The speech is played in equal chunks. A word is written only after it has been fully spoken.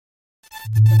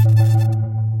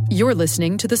You're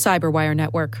listening to the Cyberwire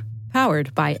Network,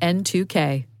 powered by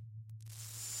N2K.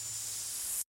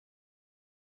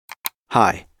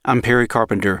 Hi, I'm Perry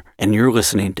Carpenter, and you're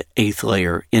listening to Eighth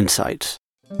Layer Insights.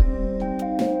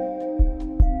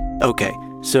 Okay,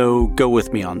 so go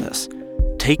with me on this.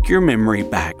 Take your memory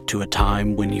back to a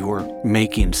time when you were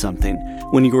making something,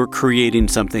 when you were creating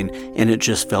something, and it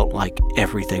just felt like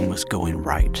everything was going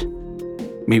right.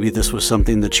 Maybe this was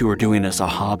something that you were doing as a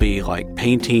hobby, like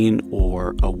painting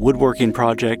or a woodworking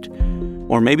project,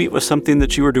 or maybe it was something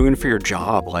that you were doing for your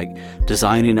job, like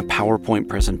designing a PowerPoint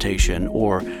presentation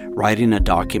or writing a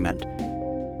document.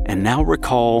 And now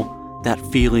recall that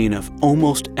feeling of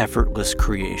almost effortless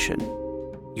creation.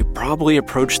 You probably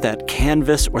approached that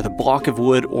canvas or the block of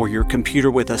wood or your computer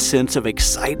with a sense of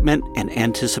excitement and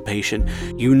anticipation.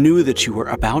 You knew that you were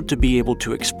about to be able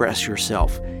to express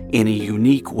yourself in a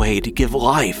unique way, to give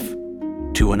life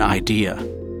to an idea,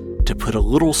 to put a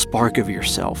little spark of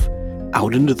yourself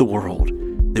out into the world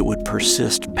that would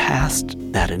persist past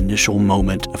that initial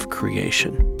moment of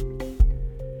creation.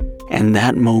 And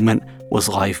that moment was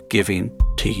life-giving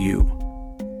to you.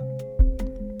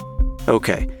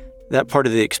 Okay. That part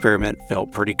of the experiment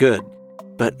felt pretty good.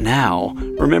 But now,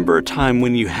 remember a time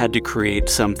when you had to create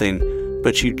something,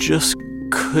 but you just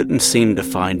couldn't seem to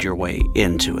find your way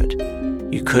into it.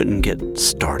 You couldn't get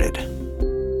started.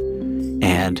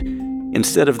 And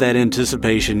instead of that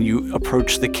anticipation, you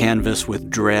approached the canvas with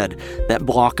dread. That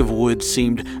block of wood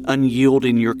seemed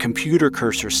unyielding. Your computer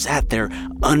cursor sat there,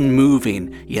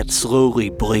 unmoving, yet slowly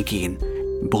blinking,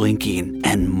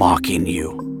 and mocking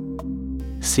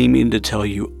you, seeming to tell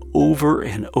you over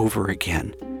and over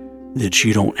again that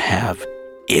you don't have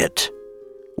it,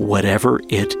 whatever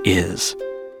it is,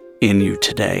 in you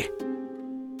today.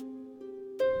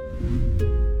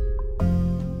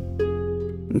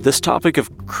 This topic of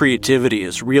creativity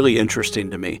is really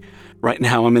interesting to me. Right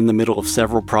now I'm in the middle of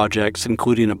several projects,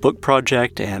 including a book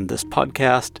project and this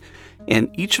podcast, and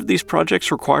each of these projects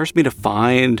requires me to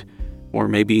find or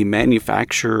maybe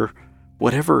manufacture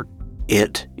whatever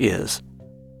it is.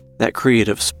 That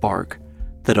creative spark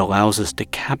that allows us to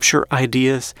capture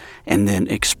ideas and then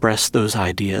express those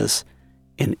ideas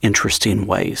in interesting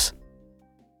ways.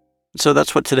 So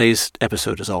that's what today's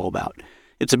episode is all about.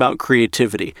 It's about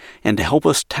creativity, and to help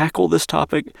us tackle this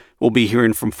topic, we'll be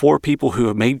hearing from 4 people who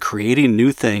have made creating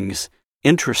new things,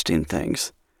 interesting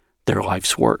things, their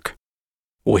life's work.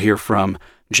 We'll hear from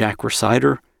Jack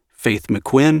Rhysider, Faith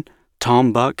McQuinn,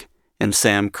 Tom Buck, and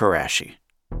Sam Qureshi.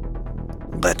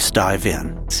 Let's dive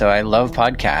in. So I love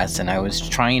podcasts, and I was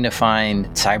trying to find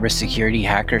cybersecurity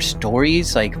hacker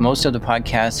stories. Like, most of the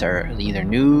podcasts are either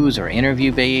news or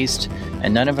interview based,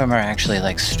 and none of them are actually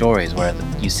like stories where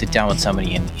you sit down with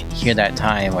somebody and hear that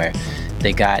time where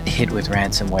they got hit with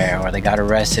ransomware or they got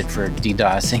arrested for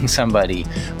DDoSing somebody.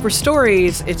 For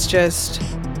stories, it's just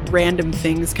random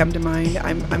things come to mind.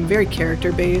 I'm very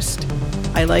character based.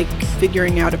 I like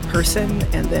figuring out a person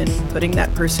and then putting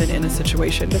that person in a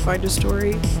situation to find a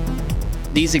story.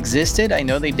 These existed. I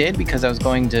know they did because I was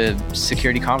going to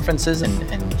security conferences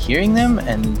and hearing them,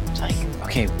 and like,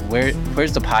 okay,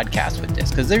 where's the podcast with this?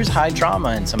 Because there's high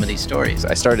drama in some of these stories.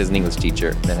 I started as an English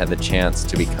teacher and then had the chance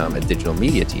to become a digital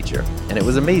media teacher, and it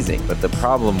was amazing. But the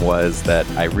problem was that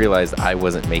I realized I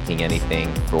wasn't making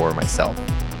anything for myself.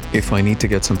 If I need to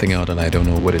get something out and I don't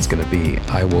know what it's going to be,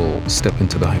 I will step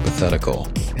into the hypothetical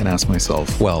and ask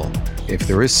myself, well, if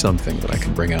there is something that I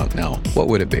can bring out now, what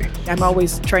would it be? I'm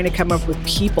always trying to come up with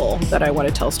people that I want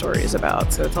to tell stories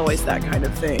about, so it's always that kind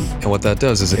of thing. And what that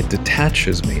does is it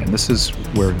detaches me, and this is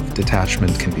where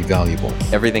detachment can be valuable.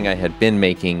 Everything I had been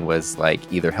making was like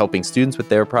either helping students with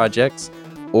their projects,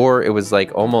 or it was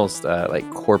like almost like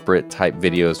corporate type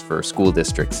videos for school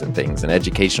districts and things and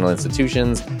educational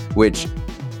institutions, which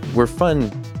were fun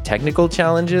technical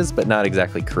challenges, but not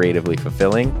exactly creatively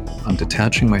fulfilling. I'm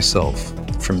detaching myself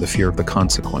from the fear of the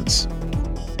consequence.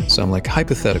 So I'm like,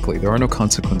 hypothetically, there are no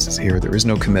consequences here. There is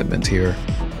no commitment here.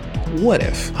 What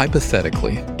if,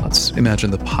 hypothetically, let's imagine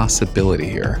the possibility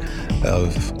here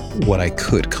of what I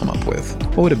could come up with.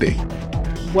 What would it be?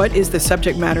 What is the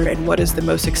subject matter, and what is the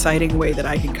most exciting way that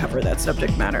I can cover that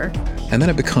subject matter? And then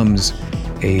it becomes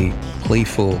a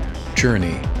playful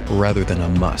journey rather than a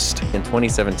must. In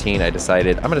 2017, I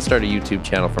decided I'm going to start a YouTube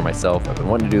channel for myself. I've been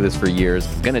wanting to do this for years.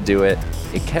 I'm going to do it.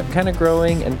 It kept kind of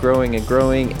growing and growing and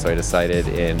growing. So I decided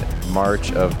in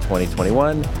March of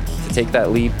 2021 to take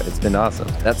that leap. It's been awesome.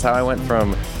 That's how I went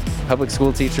from public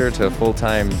school teacher to a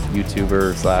full-time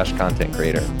YouTuber / content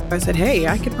creator. I said, hey,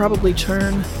 I could probably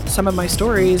turn some of my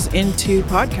stories into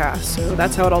podcasts. So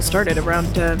that's how it all started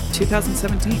around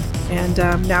 2017. And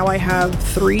now I have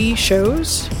 3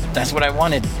 shows that's what I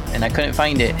wanted, and I couldn't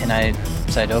find it. And I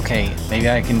said, okay, maybe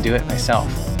I can do it myself.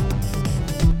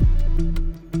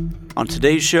 On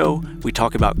today's show, we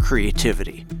talk about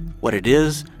creativity, what it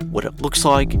is, what it looks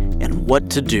like, and what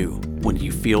to do when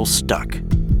you feel stuck.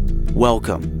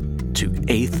 Welcome to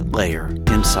Eighth Layer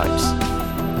Insights.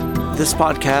 This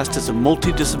podcast is a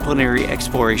multidisciplinary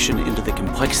exploration into the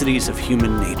complexities of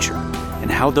human nature and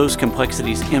how those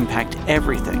complexities impact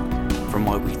everything from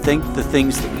why we think the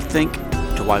things that we think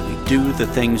to why we do the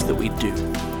things that we do,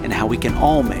 and how we can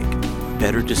all make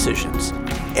better decisions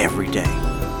every day.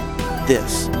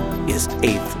 This is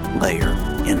Eighth Layer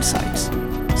Insights,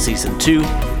 Season 2,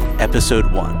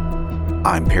 Episode 1.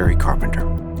 I'm Perry Carpenter.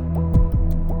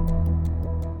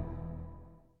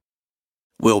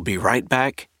 We'll be right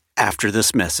back after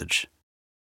this message.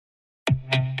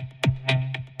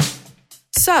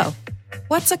 So,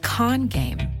 what's a con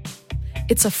game?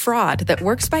 It's a fraud that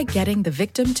works by getting the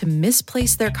victim to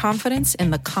misplace their confidence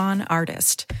in the con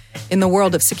artist. In the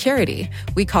world of security,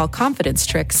 we call confidence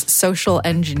tricks social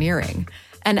engineering.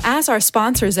 And as our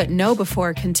sponsors at Know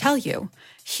Before can tell you,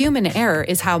 human error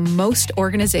is how most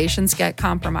organizations get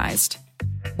compromised.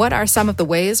 What are some of the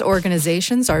ways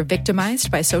organizations are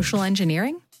victimized by social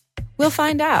engineering? We'll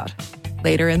find out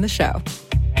later in the show.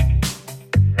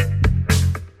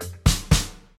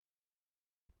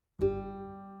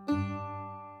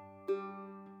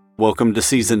 Welcome to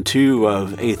Season 2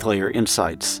 of Eighth Layer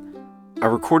Insights. I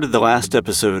recorded the last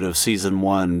episode of Season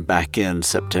 1 back in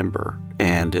September,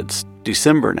 and it's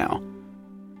December now.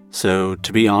 So,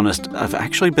 to be honest, I've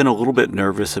actually been a little bit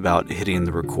nervous about hitting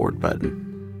the record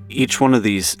button. Each one of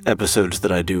these episodes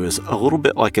that I do is a little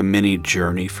bit like a mini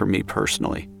journey for me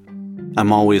personally.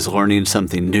 I'm always learning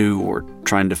something new or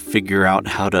trying to figure out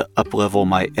how to up-level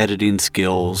my editing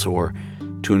skills or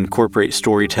to incorporate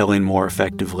storytelling more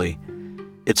effectively.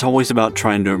 It's always about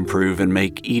trying to improve and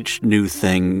make each new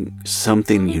thing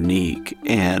something unique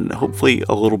and hopefully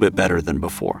a little bit better than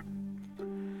before.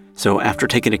 So after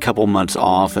taking a couple months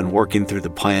off and working through the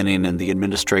planning and the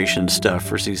administration stuff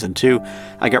for Season 2,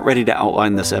 I got ready to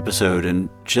outline this episode and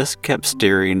just kept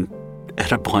staring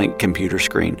at a blank computer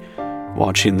screen,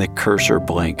 watching the cursor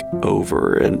blink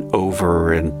over and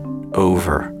over and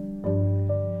over.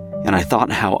 And I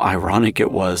thought how ironic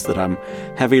it was that I'm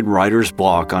having writer's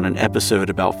block on an episode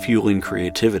about fueling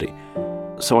creativity.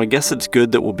 So I guess it's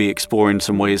good that we'll be exploring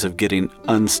some ways of getting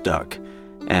unstuck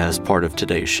as part of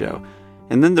today's show.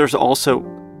 And then there's also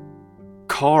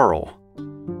Carl.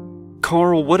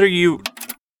 Carl, what are you...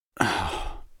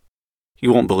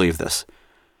 You won't believe this.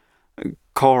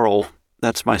 Carl,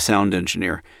 that's my sound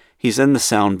engineer. He's in the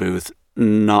sound booth,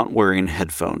 not wearing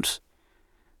headphones.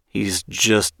 He's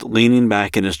just leaning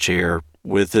back in his chair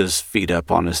with his feet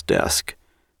up on his desk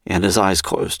and his eyes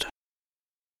closed.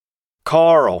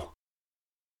 Carl!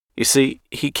 You see,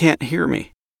 he can't hear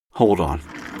me. Hold on.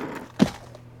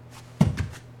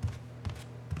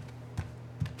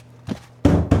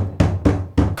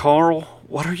 Carl,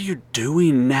 what are you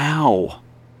doing now?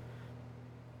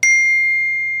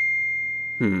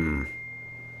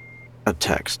 A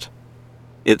text.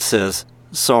 It says,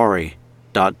 sorry, ...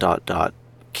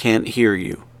 Can't hear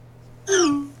you.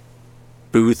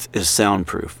 Booth is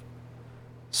soundproof.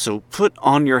 So put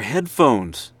on your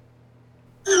headphones.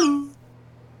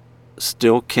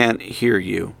 Still can't hear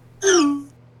you.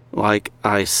 Like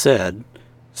I said,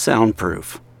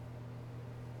 soundproof.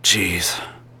 Jeez.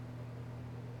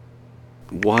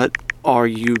 What are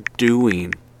you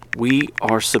doing? We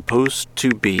are supposed to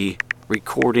be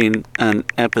recording an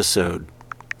episode.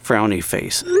 Frowny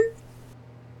face.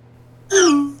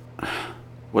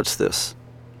 What's this?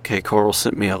 Okay, Carl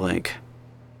sent me a link.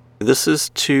 This is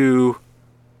to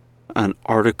an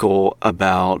article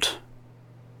about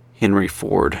Henry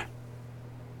Ford.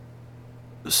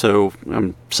 So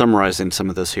I'm summarizing some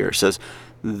of this here. It says,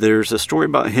 there's a story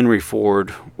about Henry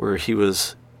Ford where he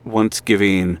was once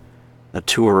giving a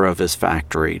tour of his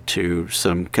factory to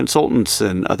some consultants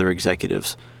and other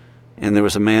executives. And there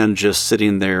was a man just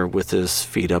sitting there with his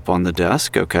feet up on the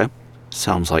desk. Okay,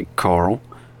 sounds like Carl.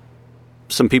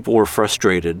 Some people were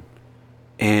frustrated,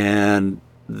 and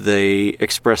they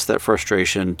expressed that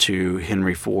frustration to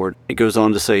Henry Ford. It goes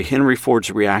on to say, Henry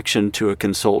Ford's reaction to a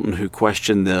consultant who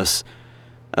questioned this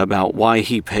about why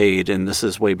he paid, and this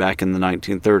is way back in the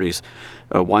 1930s,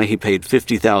 why he paid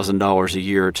 $50,000 a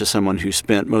year to someone who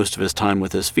spent most of his time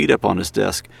with his feet up on his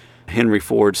desk. Henry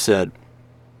Ford said,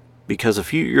 because a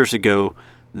few years ago,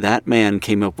 that man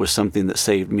came up with something that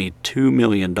saved me $2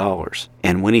 million.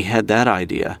 And when he had that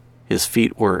idea, his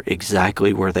feet were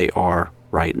exactly where they are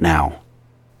right now.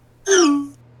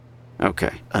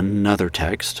 Okay, another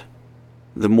text.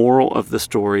 The moral of the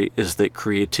story is that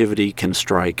creativity can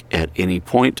strike at any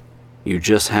point. You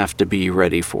just have to be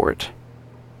ready for it.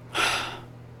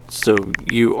 So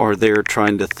you are there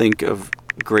trying to think of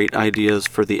great ideas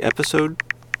for the episode?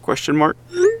 Question mark?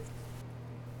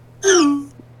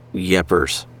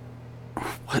 Yeppers.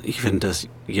 What even does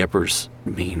yeppers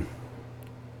mean?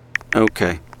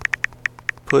 Okay.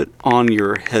 Put on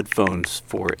your headphones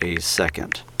for a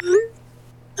second.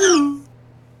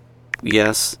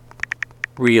 Yes?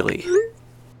 Really?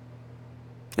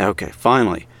 Okay,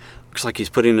 finally. Looks like he's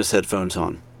putting his headphones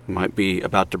on. He might be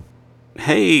about to...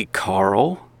 Hey,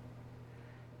 Carl.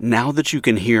 Now that you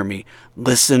can hear me,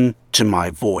 listen to my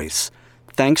voice.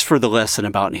 Thanks for the lesson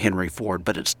about Henry Ford,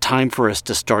 but it's time for us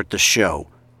to start the show.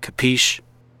 Capiche?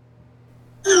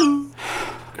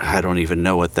 I don't even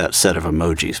know what that set of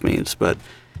emojis means, but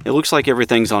it looks like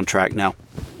everything's on track now.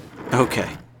 Okay,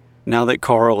 now that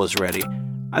Carl is ready,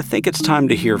 I think it's time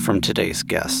to hear from today's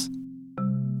guests.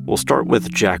 We'll start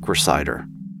with Jack Rhysider.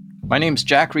 My name's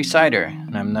Jack Rhysider,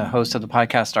 and I'm the host of the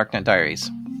podcast Darknet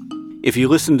Diaries. If you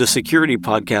listen to security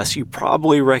podcasts, you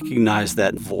probably recognize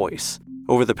that voice.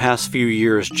 Over the past few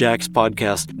years, Jack's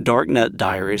podcast, Darknet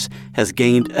Diaries, has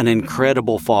gained an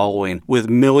incredible following with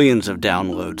millions of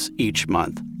downloads each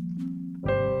month.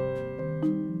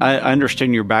 I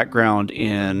understand your background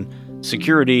in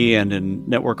security and in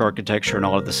network architecture and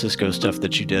all of the Cisco stuff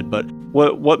that you did, but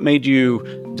what made you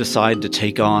decide to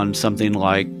take on something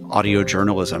like audio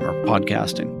journalism or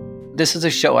podcasting? This is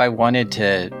a show I wanted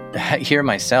to hear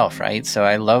myself, right? So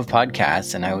I love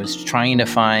podcasts, and I was trying to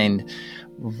find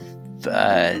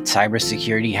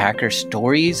cybersecurity hacker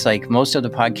stories. Like, most of the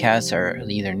podcasts are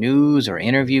either news or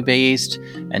interview based,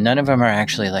 and none of them are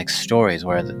actually like stories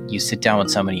where you sit down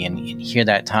with somebody and hear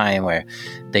that time where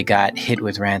they got hit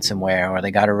with ransomware, or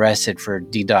they got arrested for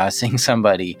DDoSing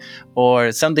somebody,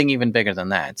 or something even bigger than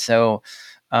that. So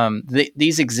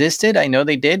these existed. I know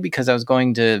they did because I was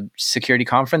going to security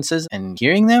conferences and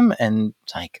hearing them, and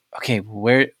like, okay,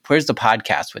 where's the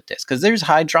podcast with this? Because there's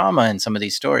high drama in some of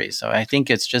these stories. So I think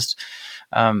it's just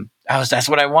that's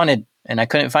what I wanted, and I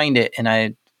couldn't find it, and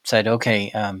I said,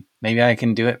 okay, maybe I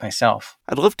can do it myself.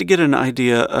 I'd love to get an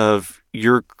idea of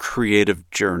your creative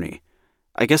journey.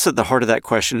 I guess at the heart of that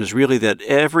question is really that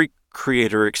every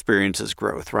creator experiences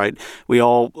growth, right? We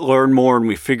all learn more and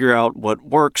we figure out what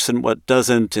works and what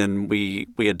doesn't, and we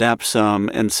adapt some.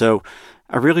 And so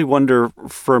I really wonder,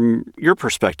 from your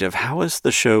perspective, how has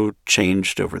the show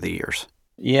changed over the years?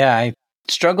 Yeah, I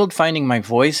struggled finding my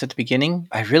voice at the beginning.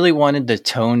 I really wanted the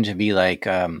tone to be like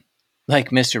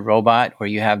Mr. Robot, where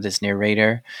you have this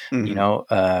narrator,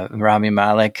 Rami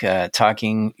Malek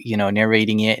talking,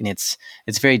 narrating it, and it's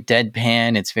very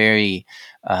deadpan. It's very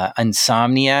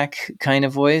insomniac kind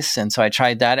of voice. And so I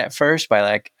tried that at first by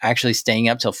like actually staying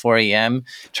up till 4 a.m.,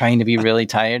 trying to be really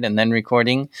tired and then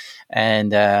recording.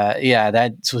 And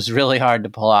that was really hard to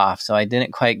pull off. So I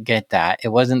didn't quite get that. It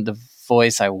wasn't the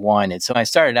voice I wanted. So I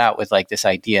started out with like this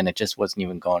idea, and it just wasn't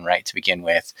even going right to begin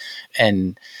with.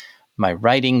 And my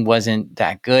writing wasn't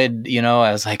that good.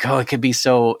 I was like, it could be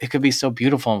so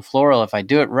beautiful and floral if I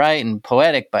do it right and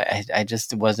poetic, but I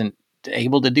just wasn't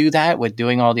able to do that with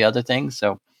doing all the other things.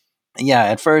 So yeah,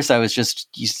 at first I was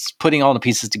just putting all the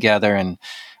pieces together and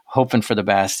hoping for the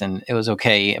best, and it was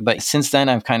okay. But since then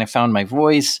I've kind of found my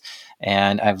voice,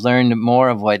 and I've learned more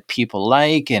of what people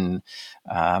like, and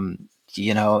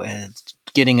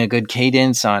getting a good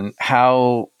cadence on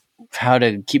how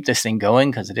to keep this thing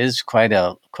going, because it is quite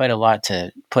a lot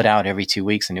to put out every 2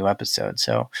 weeks, a new episode.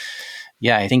 So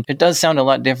yeah, I think it does sound a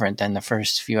lot different than the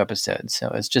first few episodes. So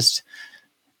it's just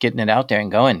getting it out there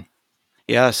and going.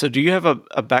 Yeah. So do you have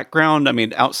a background? I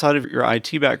mean, outside of your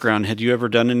IT background, had you ever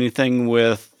done anything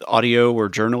with audio or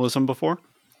journalism before?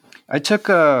 I took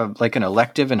an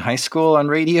elective in high school on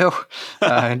radio.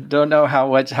 I don't know how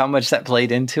much that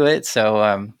played into it.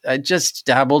 So I just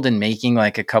dabbled in making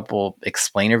like a couple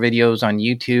explainer videos on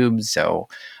YouTube. So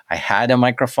I had a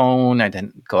microphone. I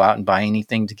didn't go out and buy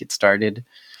anything to get started.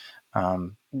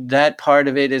 That part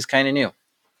of it is kind of new,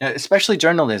 especially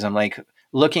journalism. Like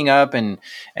looking up and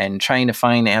trying to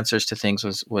find answers to things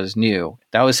was new.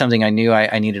 That was something I knew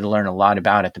I needed to learn a lot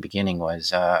about at the beginning,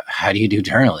 was how do you do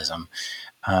journalism?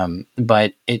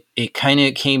 But it kind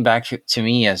of came back to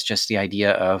me as just the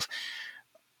idea of,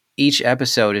 each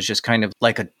episode is just kind of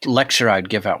like a lecture I'd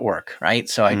give at work, right?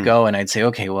 So I'd go and I'd say,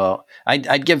 okay, well,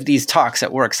 I'd give these talks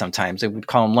at work sometimes. I would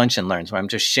call them lunch and learns, where I'm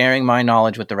just sharing my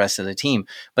knowledge with the rest of the team.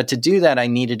 But to do that, I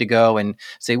needed to go and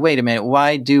say, wait a minute,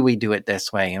 why do we do it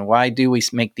this way? And why do we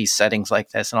make these settings like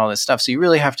this and all this stuff? So you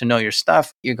really have to know your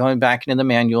stuff. You're going back into the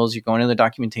manuals, you're going into the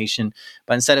documentation.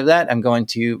 But instead of that, I'm going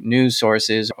to news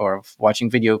sources or watching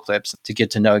video clips to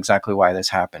get to know exactly why this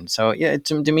happened. So yeah,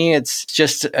 to me, it's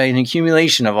just an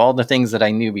accumulation of all the things that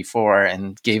I knew before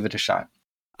and gave it a shot.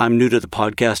 I'm new to the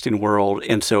podcasting world,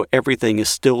 and so everything is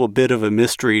still a bit of a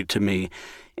mystery to me.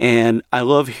 And I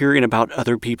love hearing about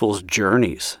other people's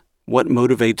journeys, what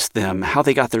motivates them, how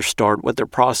they got their start, what their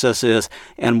process is,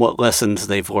 and what lessons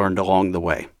they've learned along the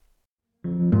way.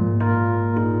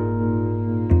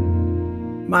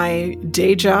 My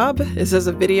day job is as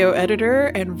a video editor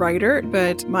and writer,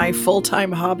 but my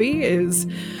full-time hobby is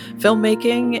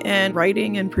filmmaking and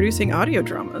writing and producing audio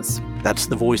dramas. That's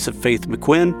the voice of Faith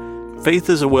McQuinn. Faith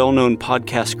is a well-known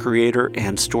podcast creator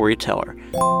and storyteller.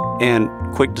 And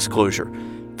quick disclosure,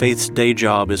 Faith's day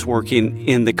job is working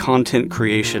in the content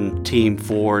creation team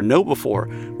for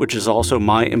KnowBe4, which is also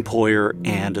my employer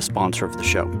and a sponsor of the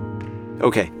show.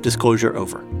 Okay, disclosure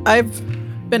over. I've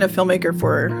been a filmmaker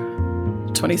for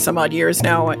 20 some odd years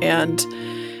now, and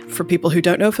for people who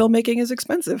don't know, filmmaking is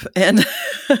expensive. And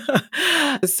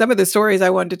some of the stories I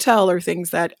wanted to tell are things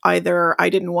that either I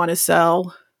didn't want to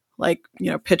sell, like,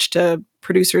 pitch to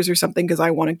producers or something because I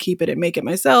want to keep it and make it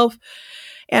myself.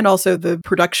 And also the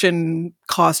production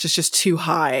cost is just too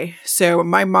high. So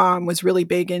my mom was really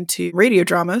big into radio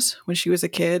dramas when she was a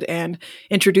kid and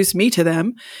introduced me to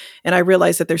them. And I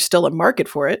realized that there's still a market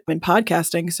for it in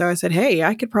podcasting. So I said, hey,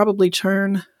 I could probably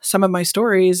turn some of my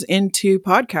stories into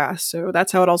podcasts. So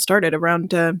that's how it all started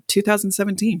around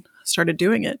 2017. I started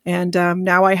doing it. And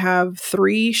now I have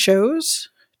 3 shows.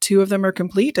 2 of them are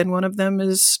complete and 1 of them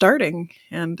is starting.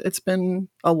 And it's been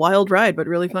a wild ride, but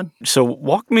really fun. So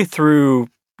walk me through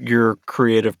your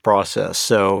creative process.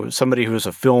 So somebody who's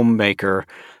a filmmaker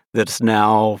that's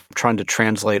now trying to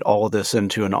translate all of this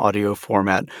into an audio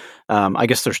format. I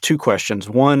guess there's 2 questions.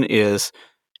 One is,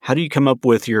 how do you come up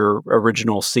with your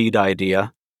original seed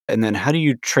idea? And then how do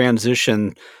you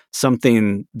transition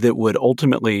something that would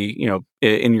ultimately,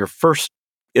 in your first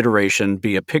iteration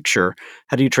be a picture?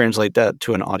 How do you translate that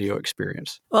to an audio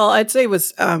experience? Well, I'd say it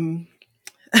was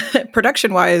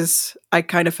production-wise, I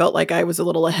kind of felt like I was a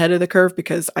little ahead of the curve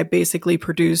because I basically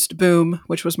produced Boom,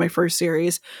 which was my first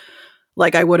series,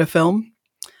 like I would a film.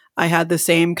 I had the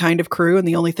same kind of crew, and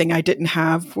the only thing I didn't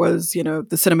have was, the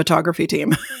cinematography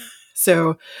team.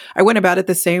 So I went about it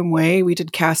the same way. We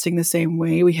did casting the same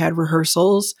way. We had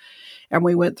rehearsals, and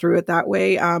we went through it that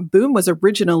way. Boom was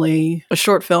originally a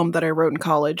short film that I wrote in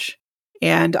college.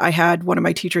 And I had one of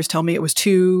my teachers tell me it was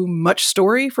too much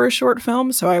story for a short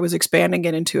film. So I was expanding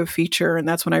it into a feature. And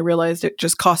that's when I realized it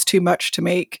just cost too much to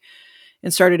make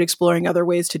and started exploring other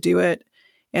ways to do it.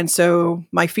 And so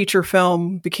my feature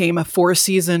film became a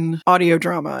 4-season audio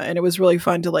drama. And it was really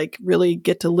fun to really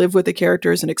get to live with the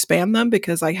characters and expand them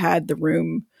because I had the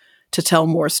room to tell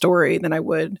more story than I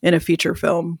would in a feature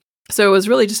film. So it was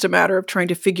really just a matter of trying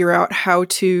to figure out how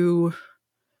to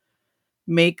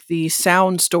make the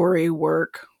sound story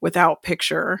work without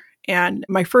picture. And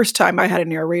my first time I had a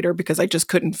narrator because I just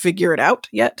couldn't figure it out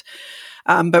yet.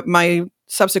 But my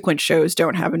subsequent shows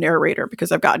don't have a narrator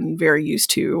because I've gotten very used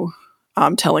to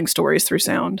telling stories through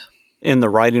sound. In the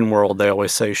writing world, they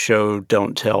always say show,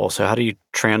 don't tell. So how do you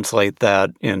translate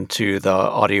that into the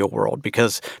audio world?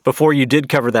 Because before you did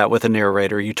cover that with a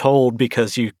narrator, you told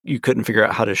because you couldn't figure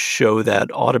out how to show that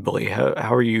audibly.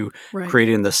 How are you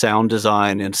creating the sound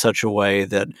design in such a way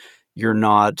that you're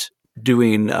not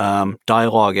doing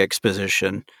dialogue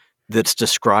exposition that's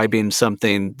describing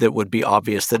something that would be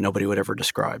obvious that nobody would ever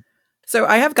describe? So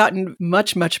I have gotten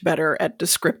much, much better at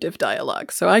descriptive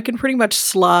dialogue. So I can pretty much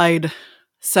slide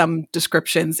some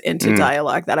descriptions into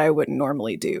dialogue that I wouldn't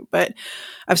normally do. But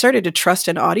I've started to trust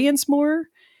an audience more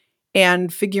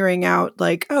and figuring out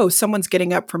someone's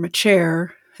getting up from a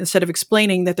chair. Instead of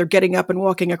explaining that they're getting up and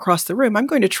walking across the room, I'm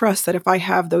going to trust that if I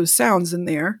have those sounds in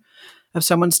there of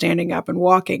someone standing up and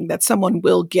walking, that someone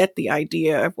will get the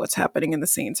idea of what's happening in the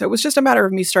scene. So it was just a matter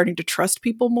of me starting to trust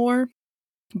people more,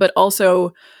 but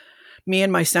also me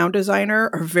and my sound designer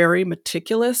are very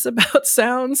meticulous about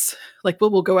sounds.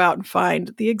 We'll go out and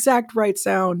find the exact right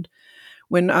sound.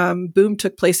 When Boom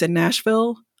took place in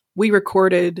Nashville, we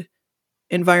recorded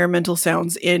environmental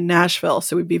sounds in Nashville.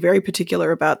 So we'd be very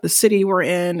particular about the city we're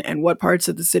in and what parts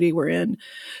of the city we're in.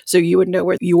 So you would know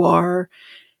where you are.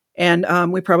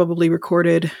 And we probably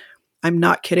recorded, I'm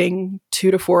not kidding, 2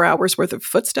 to 4 hours worth of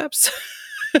footsteps.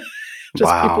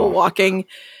 Just Wow. people walking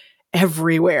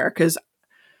everywhere. Because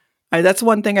that's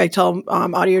one thing I tell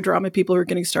audio drama people who are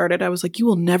getting started. I was like, you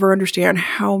will never understand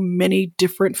how many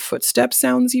different footstep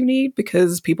sounds you need,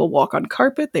 because people walk on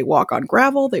carpet, they walk on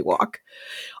gravel, they walk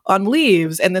on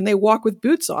leaves, and then they walk with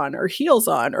boots on or heels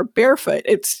on or barefoot.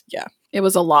 It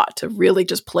was a lot to really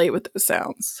just play with those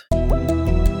sounds.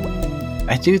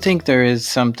 I do think there is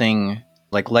something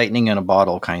like lightning in a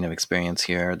bottle kind of experience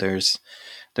here. There's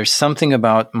something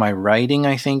about my writing,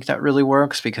 I think, that really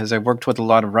works, because I've worked with a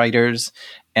lot of writers,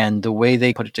 and the way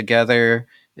they put it together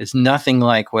is nothing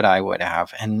like what I would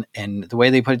have. And the way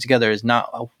they put it together is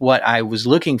not what I was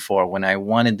looking for when I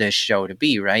wanted this show to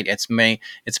be, right? It's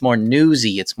more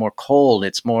newsy, it's more cold,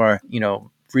 it's more,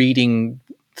 reading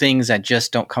things that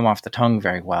just don't come off the tongue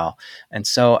very well. And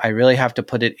so I really have to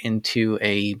put it into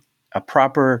a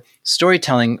proper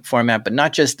storytelling format, but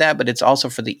not just that, but it's also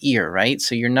for the ear, right?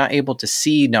 So you're not able to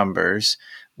see numbers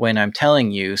when I'm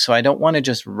telling you. So I don't want to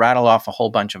just rattle off a whole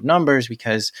bunch of numbers,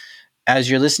 because as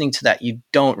you're listening to that, you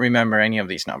don't remember any of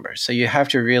these numbers. So you have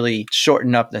to really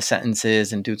shorten up the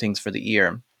sentences and do things for the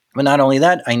ear. But not only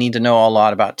that, I need to know a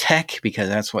lot about tech, because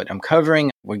that's what I'm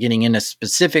covering. We're getting into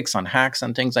specifics on hacks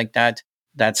and things like that.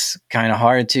 That's kind of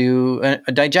hard to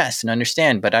digest and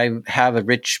understand, but I have a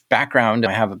rich background.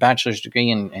 I have a bachelor's degree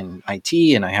in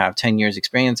IT, and I have 10 years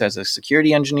experience as a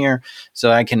security engineer,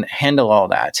 so I can handle all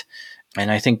that.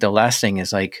 And I think the last thing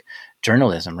is like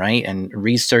journalism, right? And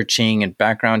researching and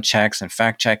background checks and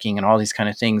fact checking and all these kind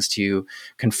of things to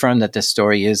confirm that this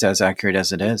story is as accurate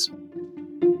as it is.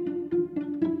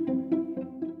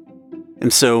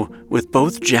 And so, with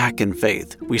both Jack and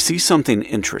Faith, we see something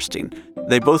interesting.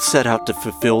 They both set out to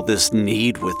fulfill this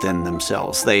need within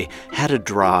themselves. They had a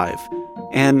drive,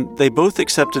 and they both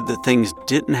accepted that things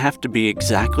didn't have to be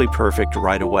exactly perfect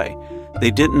right away. They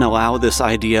didn't allow this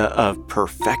idea of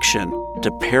perfection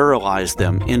to paralyze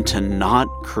them into not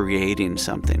creating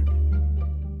something.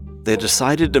 They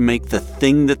decided to make the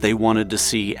thing that they wanted to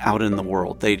see out in the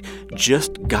world. They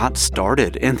just got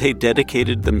started, and they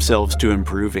dedicated themselves to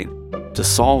improving, to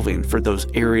solving for those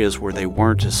areas where they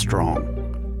weren't as strong.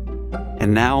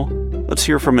 And now, let's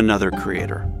hear from another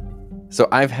creator. So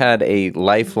I've had a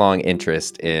lifelong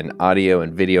interest in audio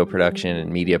and video production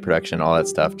and media production, all that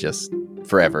stuff, just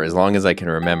forever, as long as I can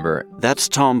remember. That's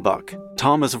Tom Buck.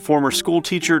 Tom is a former school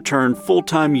teacher turned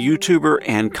full-time YouTuber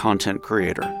and content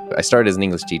creator. I started as an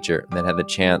English teacher and then had the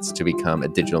chance to become a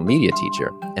digital media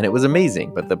teacher. And it was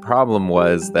amazing. But the problem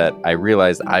was that I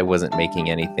realized I wasn't making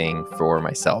anything for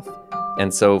myself.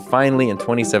 And so finally in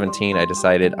 2017, I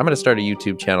decided I'm going to start a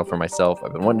YouTube channel for myself.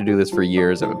 I've been wanting to do this for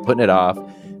years. I've been putting it off.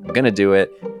 I'm going to do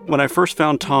it. When I first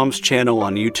found Tom's channel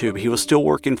on YouTube, he was still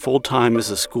working full-time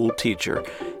as a school teacher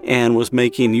and was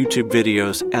making YouTube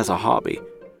videos as a hobby.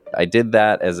 I did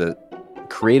that as a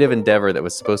creative endeavor that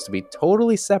was supposed to be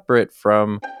totally separate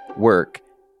from work.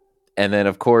 And then,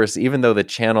 of course, even though the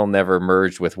channel never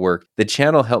merged with work, the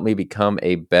channel helped me become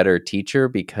a better teacher,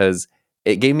 because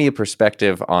it gave me a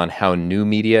perspective on how new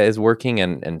media is working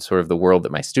and sort of the world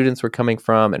that my students were coming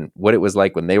from and what it was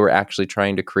like when they were actually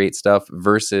trying to create stuff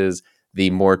versus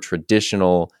the more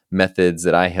traditional methods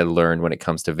that I had learned when it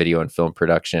comes to video and film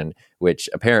production, which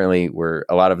apparently were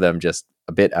a lot of them just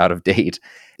a bit out of date.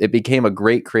 It became a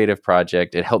great creative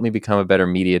project. It helped me become a better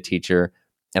media teacher.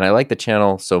 And I liked the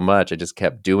channel so much, I just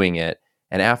kept doing it.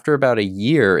 And after about a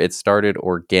year, it started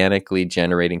organically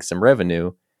generating some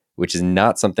revenue, which is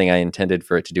not something I intended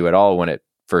for it to do at all when it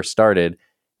first started.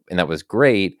 And that was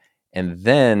great. And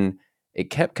then it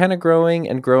kept kind of growing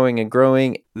and growing and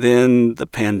growing. Then the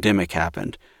pandemic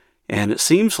happened, and it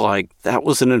seems like that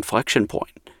was an inflection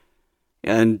point.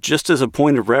 And just as a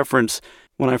point of reference,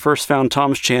 when I first found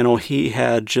Tom's channel, he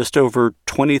had just over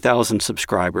 20,000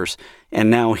 subscribers, and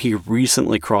now he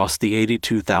recently crossed the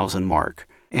 82,000 mark.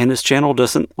 And his channel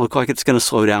doesn't look like it's going to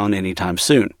slow down anytime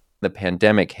soon. The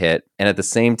pandemic hit, and at the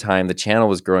same time, the channel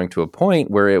was growing to a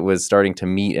point where it was starting to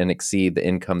meet and exceed the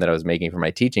income that I was making for my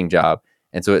teaching job.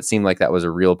 And so it seemed like that was a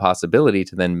real possibility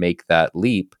to then make that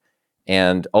leap.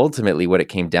 And ultimately, what it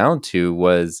came down to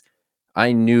was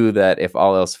I knew that if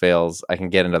all else fails, I can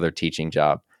get another teaching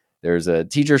job. There's a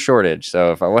teacher shortage.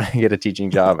 So if I want to get a teaching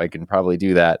job, I can probably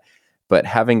do that. But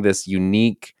having this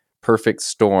unique, perfect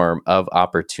storm of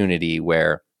opportunity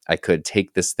where I could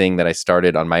take this thing that I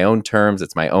started on my own terms,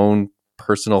 it's my own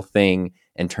personal thing,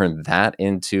 and turn that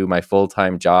into my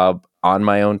full-time job on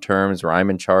my own terms where I'm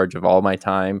in charge of all my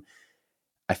time.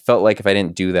 I felt like if I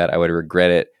didn't do that, I would regret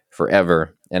it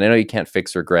forever. And I know you can't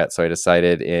fix regret. So I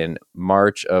decided in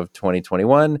March of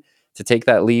 2021 to take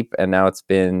that leap. And now it's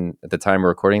been, at the time we're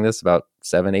recording this, about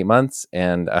 7-8 months.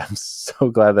 And I'm so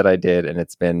glad that I did. And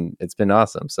it's been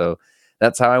awesome. So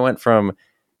That's how I went from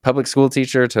public school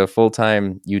teacher to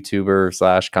full-time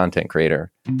YouTuber / content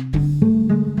creator.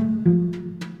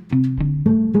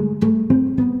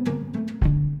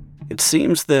 It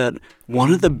seems that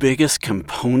one of the biggest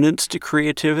components to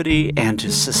creativity and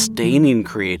to sustaining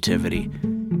creativity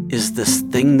is this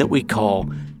thing that we call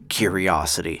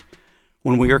curiosity.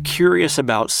 When we are curious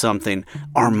about something,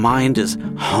 our mind is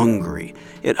hungry.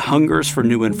 It hungers for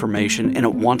new information and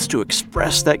it wants to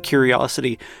express that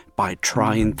curiosity by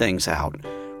trying things out.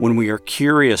 When we are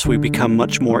curious, we become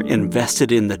much more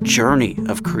invested in the journey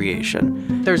of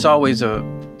creation. There's always a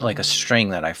string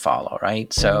that I follow,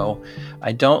 right? So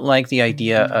I don't like the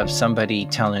idea of somebody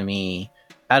telling me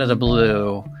out of the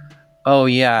blue, oh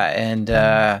yeah, and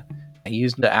I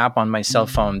used the app on my cell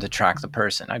phone to track the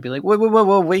person. I'd be like,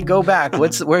 wait, go back.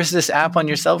 Where's this app on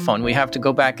your cell phone? We have to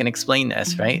go back and explain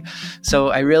this, right? So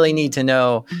I really need to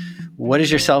know, what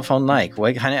is your cell phone like?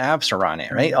 What kind of apps are on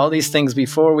it, right? All these things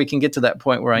before we can get to that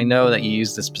point where I know that you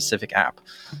use this specific app.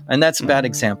 And that's a bad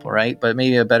example, right? But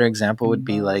maybe a better example would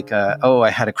be like,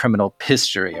 I had a criminal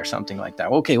history or something like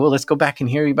that. Okay, well, let's go back and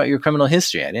hear about your criminal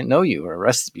history. I didn't know you were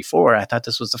arrested before. I thought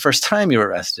this was the first time you were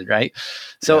arrested, right?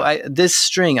 So this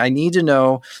string, I need to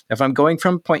know if I'm going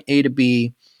from point A to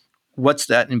B, what's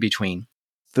that in between?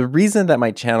 The reason that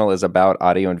my channel is about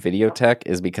audio and video tech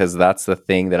is because that's the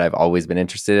thing that I've always been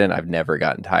interested in. I've never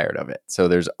gotten tired of it. So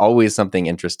there's always something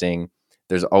interesting.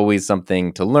 There's always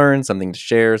something to learn, something to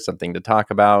share, something to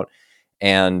talk about.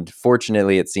 And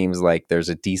fortunately, it seems like there's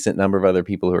a decent number of other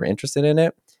people who are interested in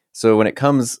it. So when it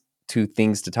comes to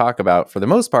things to talk about, for the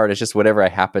most part, it's just whatever I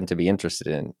happen to be interested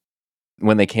in.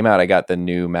 When they came out, I got the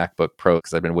new MacBook Pro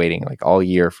because I've been waiting like all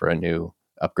year for a new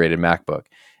upgraded MacBook.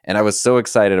 And I was so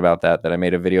excited about that I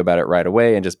made a video about it right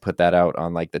away and just put that out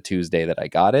on like the Tuesday that I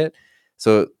got it.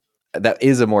 So that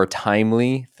is a more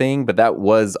timely thing, but that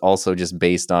was also just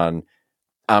based on,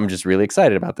 I'm just really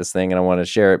excited about this thing and I want to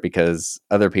share it because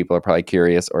other people are probably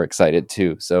curious or excited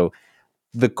too. So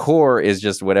the core is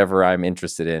just whatever I'm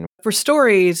interested in. For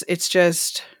stories, it's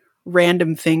just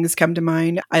random things come to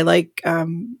mind. I like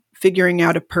figuring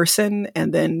out a person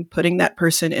and then putting that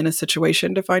person in a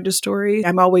situation to find a story.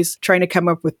 I'm always trying to come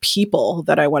up with people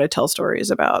that I want to tell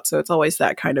stories about. So it's always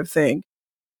that kind of thing.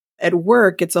 At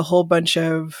work, it's a whole bunch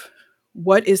of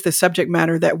what is the subject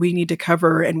matter that we need to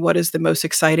cover and what is the most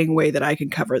exciting way that I can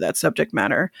cover that subject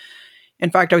matter. In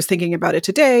fact, I was thinking about it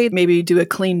today, maybe do a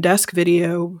clean desk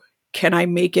video. Can I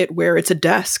make it where it's a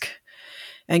desk?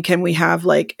 And can we have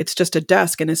it's just a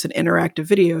desk and it's an interactive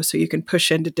video so you can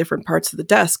push into different parts of the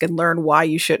desk and learn why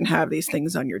you shouldn't have these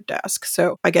things on your desk.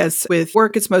 So I guess with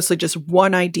work, it's mostly just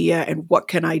one idea and what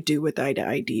can I do with that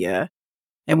idea?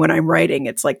 And when I'm writing,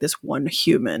 it's like this one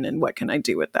human and what can I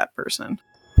do with that person?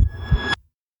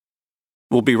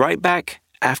 We'll be right back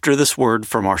after this word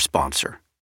from our sponsor.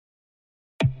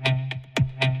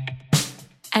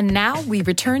 And now we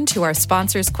return to our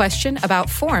sponsor's question about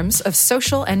forms of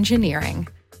social engineering.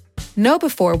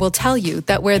 KnowBe4 will tell you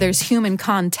that where there's human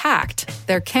contact,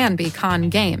 there can be con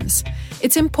games.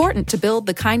 It's important to build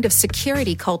the kind of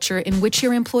security culture in which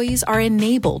your employees are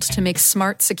enabled to make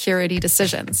smart security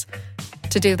decisions.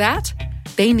 To do that,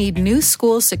 they need new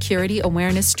school security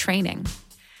awareness training.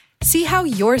 See how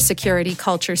your security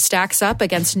culture stacks up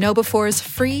against KnowBe4's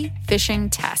free phishing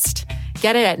test.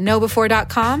 Get it at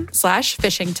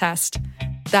knowbe4.com/phishing test.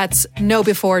 That's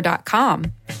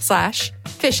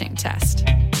knowbe4.com/phishing test.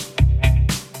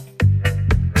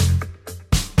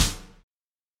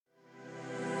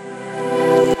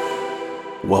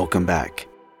 Welcome back.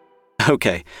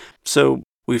 Okay, so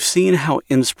we've seen how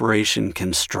inspiration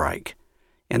can strike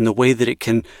and the way that it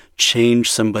can change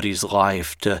somebody's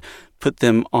life to put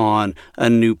them on a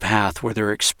new path where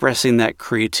they're expressing that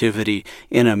creativity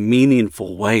in a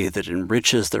meaningful way that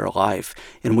enriches their life.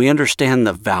 And we understand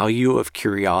the value of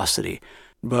curiosity.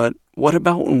 But what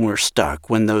about when we're stuck,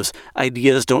 when those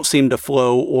ideas don't seem to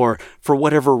flow, or for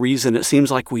whatever reason, it seems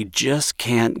like we just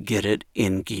can't get it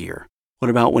in gear? What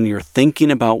about when you're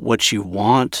thinking about what you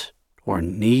want or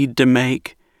need to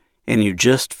make, and you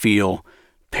just feel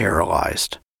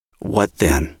paralyzed? What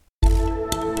then?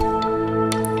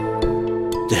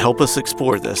 To help us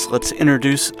explore this, let's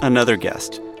introduce another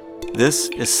guest. This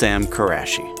is Sam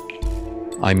Qureshi.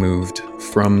 I moved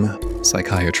from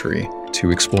psychiatry to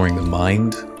exploring the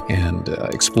mind and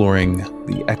exploring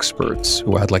the experts,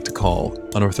 who I'd like to call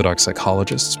unorthodox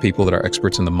psychologists, people that are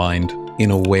experts in the mind, in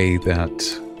a way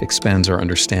that expands our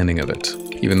understanding of it,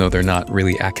 even though they're not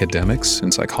really academics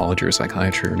in psychology or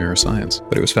psychiatry or neuroscience.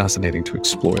 But it was fascinating to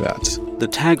explore that. The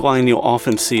tagline you'll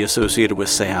often see associated with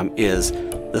Sam is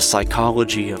the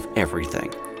psychology of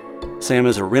everything. Sam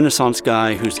is a Renaissance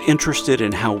guy who's interested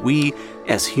in how we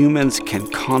as humans can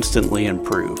constantly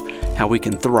improve, how we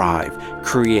can thrive,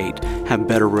 create, have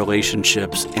better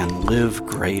relationships, and live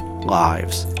great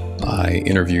lives. I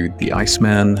interviewed the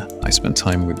Iceman. I spent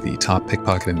time with the top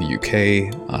pickpocket in the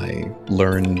UK. I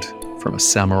learned from a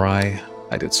samurai.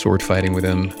 I did sword fighting with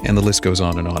him, and the list goes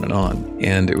on and on and on.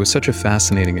 And it was such a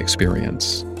fascinating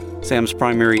experience. Sam's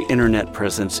primary internet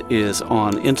presence is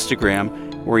on Instagram,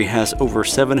 where he has over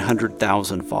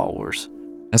 700,000 followers.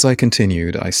 As I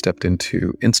continued, I stepped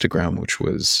into Instagram, which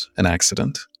was an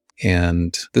accident.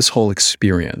 And this whole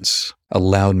experience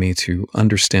allowed me to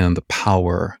understand the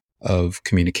power of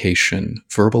communication,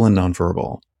 verbal and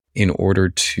nonverbal, in order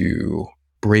to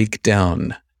break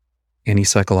down any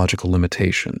psychological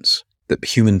limitations that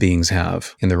human beings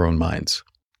have in their own minds.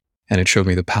 And it showed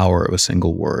me the power of a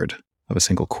single word, of a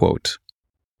single quote,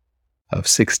 of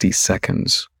 60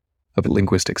 seconds of a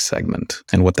linguistic segment,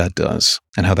 and what that does,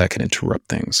 and how that can interrupt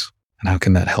things, and how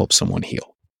can that help someone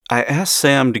heal. I asked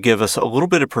Sam to give us a little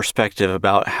bit of perspective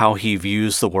about how he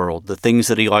views the world, the things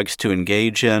that he likes to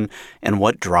engage in, and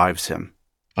what drives him.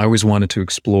 I always wanted to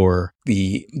explore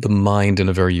the mind in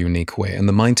a very unique way, and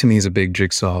the mind to me is a big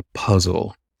jigsaw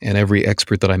puzzle, and every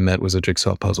expert that I met was a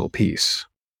jigsaw puzzle piece.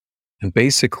 And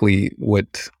basically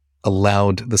what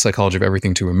allowed the psychology of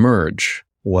everything to emerge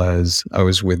was I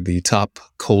was with the top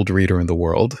cold reader in the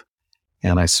world,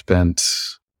 and I spent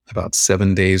about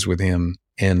 7 days with him,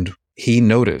 and he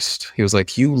noticed. He was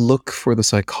like, "You look for the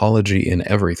psychology in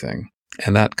everything."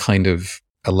 And that kind of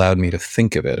allowed me to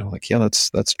think of it. I'm like, yeah,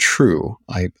 that's true.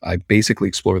 I basically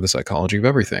explore the psychology of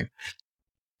everything.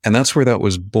 And that's where that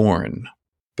was born.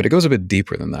 But it goes a bit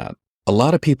deeper than that. A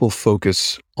lot of people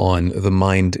focus on the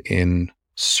mind in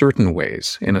certain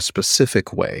ways, in a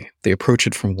specific way. They approach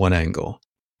it from one angle.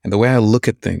 And the way I look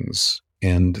at things,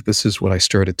 and this is what I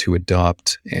started to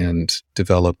adopt and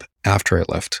develop after I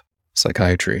left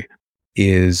psychiatry,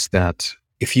 is that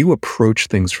if you approach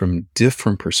things from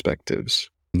different perspectives,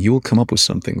 you will come up with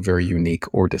something very unique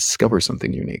or discover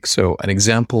something unique. So an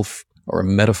example or a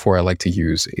metaphor I like to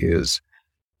use is,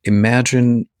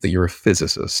 imagine that you're a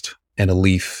physicist and a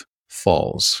leaf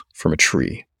falls from a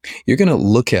tree. You're going to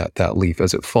look at that leaf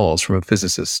as it falls from a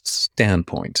physicist's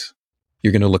standpoint.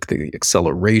 You're going to look at the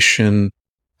acceleration,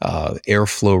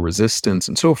 airflow resistance,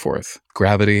 and so forth,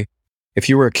 gravity. If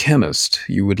you were a chemist,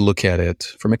 you would look at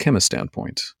it from a chemist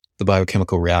standpoint. The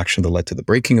biochemical reaction that led to the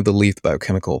breaking of the leaf, the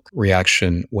biochemical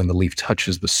reaction when the leaf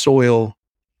touches the soil,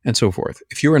 and so forth.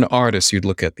 If you're an artist, you'd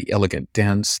look at the elegant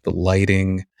dance, the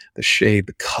lighting, the shade,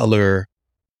 the color.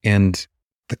 And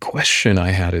the question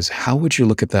I had is, how would you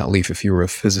look at that leaf if you were a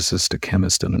physicist, a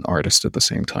chemist, and an artist at the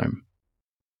same time?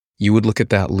 You would look at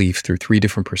that leaf through 3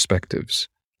 different perspectives.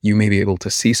 You may be able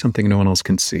to see something no one else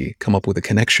can see, come up with a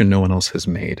connection no one else has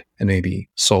made, and maybe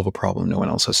solve a problem no one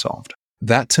else has solved.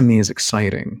 That to me is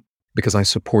exciting because I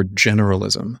support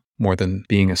generalism more than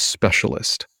being a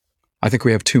specialist. I think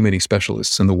we have too many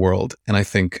specialists in the world, and I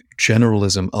think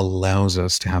generalism allows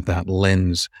us to have that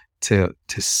lens to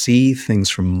see things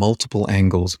from multiple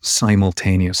angles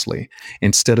simultaneously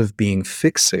instead of being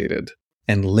fixated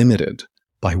and limited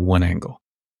by one angle.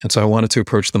 And so I wanted to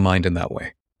approach the mind in that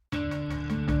way.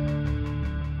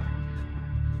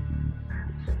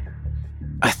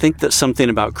 I think that something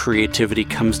about creativity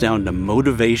comes down to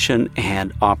motivation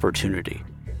and opportunity.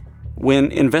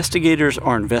 When investigators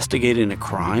are investigating a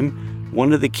crime,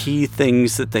 one of the key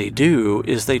things that they do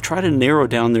is they try to narrow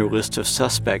down their list of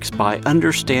suspects by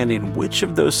understanding which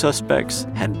of those suspects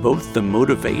had both the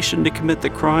motivation to commit the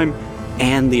crime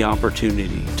and the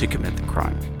opportunity to commit the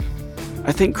crime.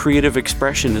 I think creative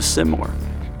expression is similar.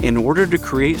 In order to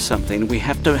create something, we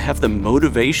have to have the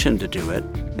motivation to do it,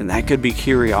 and that could be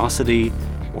curiosity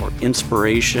or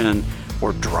inspiration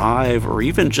or drive or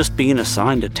even just being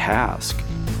assigned a task.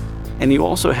 And you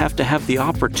also have to have the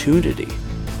opportunity.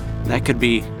 That could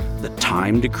be the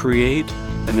time to create,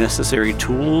 the necessary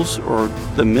tools, or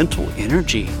the mental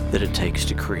energy that it takes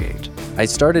to create. I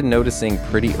started noticing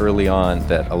pretty early on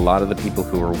that a lot of the people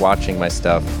who were watching my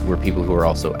stuff were people who were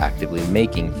also actively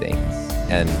making things.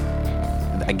 And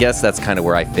I guess that's kind of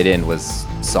where I fit in, was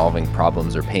solving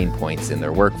problems or pain points in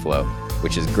their workflow,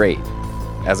 which is great.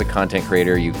 As a content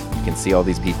creator, you can see all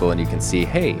these people and you can see,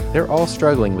 hey, they're all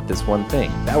struggling with this one thing.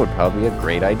 That would probably be a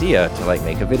great idea to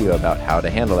make a video about how to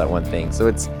handle that one thing. So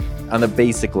it's, on the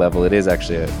basic level, it is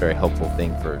actually a very helpful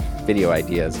thing for video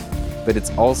ideas, but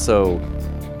it's also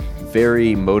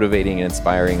very motivating and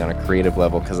inspiring on a creative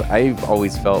level, because I've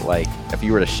always felt like if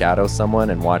you were to shadow someone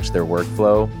and watch their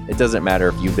workflow, it doesn't matter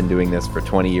if you've been doing this for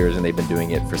 20 years and they've been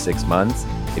doing it for 6 months.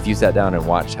 If you sat down and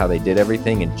watched how they did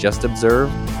everything and just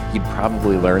observed, you'd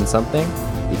probably learn something,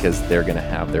 because they're going to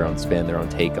have their own spin, their own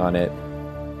take on it.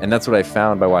 And that's what I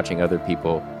found by watching other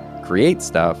people create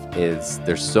stuff, is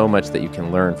there's so much that you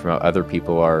can learn from how other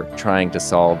people are trying to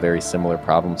solve very similar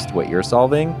problems to what you're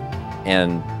solving.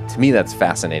 And to me, that's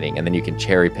fascinating. And then you can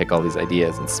cherry pick all these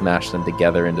ideas and smash them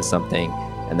together into something.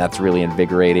 And that's really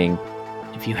invigorating.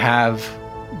 If you have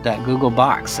that Google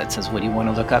box that says, what do you want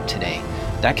to look up today?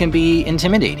 That can be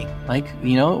intimidating. Like,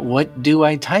 what do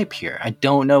I type here? I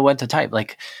don't know what to type.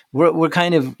 Like, we're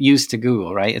kind of used to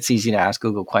Google, right? It's easy to ask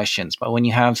Google questions. But when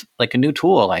you have like a new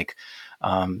tool, like,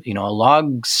 a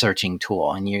log searching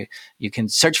tool, and you can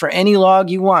search for any log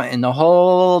you want in the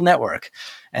whole network.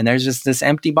 And there's just this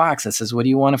empty box that says, what do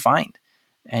you want to find?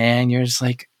 And you're just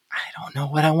like, I don't know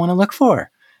what I want to look for.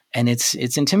 And it's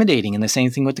intimidating. And the same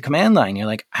thing with the command line. You're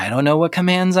like, I don't know what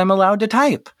commands I'm allowed to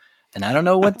type. And I don't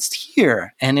know what's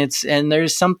here. And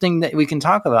there's something that we can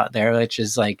talk about there, which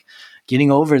is like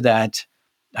getting over that,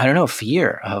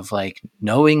 fear of like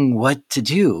knowing what to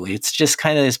do. It's just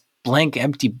kind of this blank,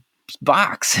 empty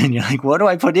box. And you're like, what do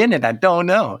I put in it? I don't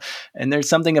know. And there's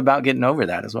something about getting over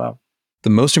that as well. The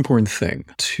most important thing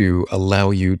to allow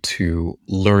you to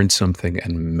learn something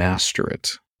and master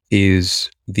it is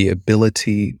the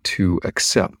ability to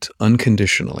accept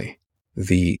unconditionally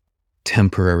the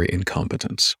temporary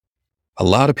incompetence. A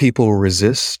lot of people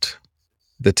resist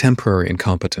the temporary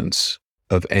incompetence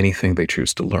of anything they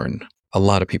choose to learn. A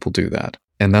lot of people do that.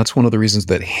 And that's one of the reasons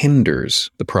that hinders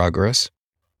the progress,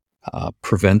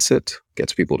 prevents it,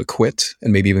 gets people to quit,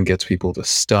 and maybe even gets people to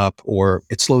stop, or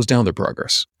it slows down their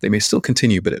progress. They may still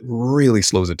continue, but it really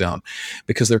slows it down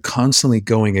because they're constantly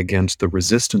going against the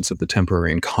resistance of the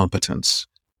temporary incompetence.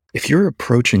 If you're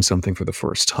approaching something for the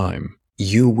first time,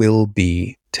 you will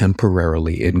be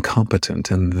temporarily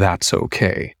incompetent, and that's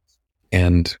okay.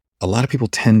 And a lot of people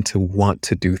tend to want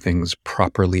to do things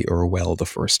properly or well the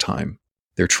first time.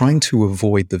 They're trying to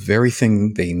avoid the very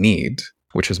thing they need,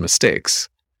 which is mistakes,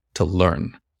 to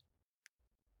learn.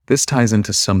 This ties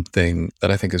into something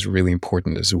that I think is really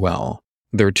important as well.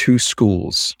 There are two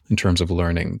schools in terms of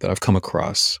learning that I've come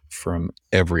across from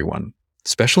everyone.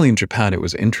 Especially in Japan, it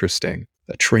was interesting.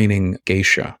 Training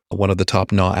geisha, one of the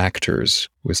top Noh actors,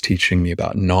 was teaching me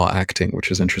about Noh acting, which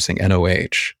is interesting,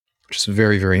 NOH, which is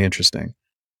very, very interesting.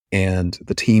 And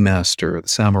the tea master, the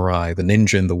samurai, the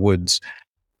ninja in the woods,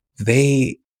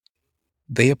 they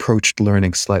approached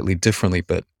learning slightly differently,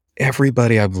 but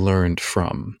everybody I've learned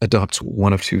from adopts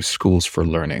one of two schools for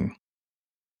learning.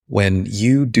 When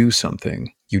you do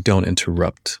something, you don't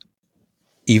interrupt.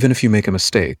 Even if you make a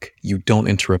mistake, you don't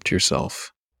interrupt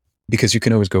yourself, because you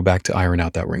can always go back to iron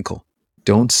out that wrinkle.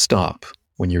 Don't stop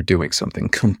when you're doing something.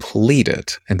 Complete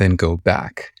it and then go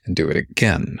back and do it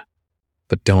again,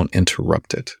 but don't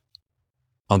interrupt it.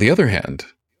 On the other hand,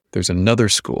 there's another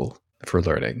school for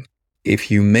learning.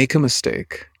 If you make a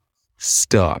mistake,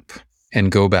 stop and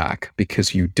go back,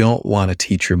 because you don't want to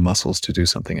teach your muscles to do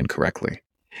something incorrectly.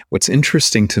 What's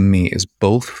interesting to me is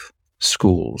both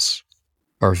schools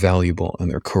are valuable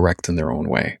and they're correct in their own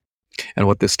way. And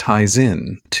what this ties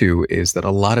in to is that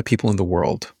a lot of people in the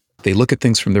world, they look at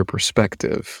things from their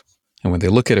perspective. And when they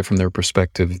look at it from their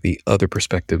perspective, the other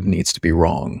perspective needs to be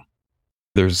wrong.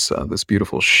 There's this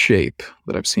beautiful shape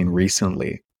that I've seen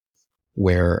recently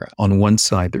where on one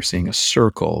side they're seeing a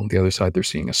circle, the other side they're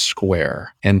seeing a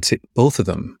square. And to both of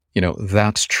them,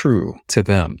 that's true to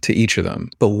them, to each of them.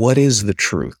 But what is the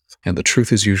truth? And the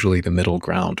truth is usually the middle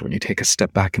ground when you take a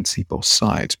step back and see both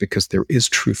sides, because there is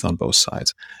truth on both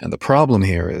sides. And the problem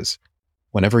here is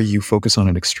whenever you focus on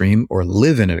an extreme or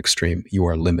live in an extreme, you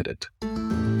are limited.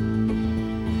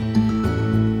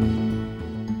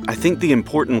 I think the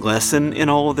important lesson in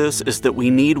all of this is that we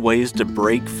need ways to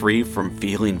break free from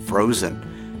feeling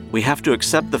frozen. We have to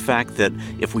accept the fact that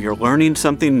if we are learning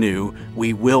something new,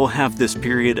 we will have this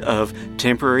period of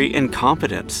temporary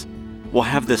incompetence. We'll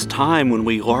have this time when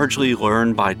we largely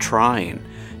learn by trying,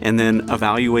 and then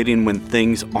evaluating when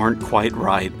things aren't quite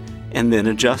right, and then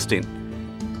adjusting.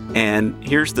 And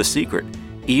here's the secret.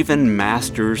 Even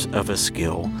masters of a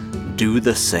skill do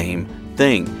the same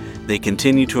thing. They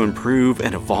continue to improve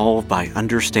and evolve by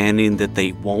understanding that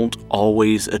they won't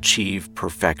always achieve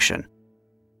perfection.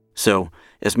 So,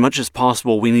 as much as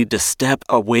possible, we need to step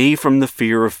away from the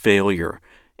fear of failure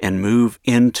and move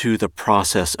into the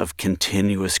process of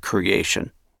continuous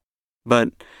creation. But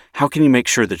how can you make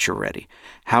sure that you're ready?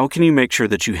 How can you make sure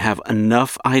that you have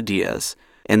enough ideas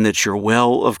and that your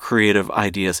well of creative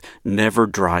ideas never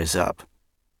dries up,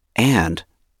 and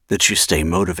that you stay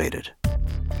motivated.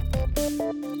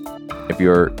 If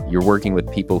you're working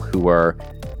with people who are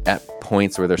at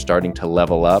points where they're starting to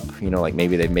level up, like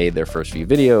maybe they've made their first few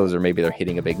videos, or maybe they're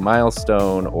hitting a big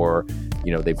milestone, or,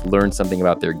 they've learned something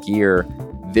about their gear,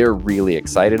 they're really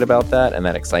excited about that. And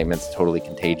that excitement's totally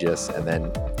contagious. And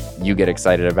then you get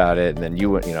excited about it. And then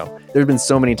there's been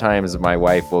so many times my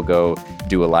wife will go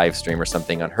do a live stream or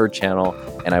something on her channel,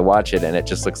 and I watch it and it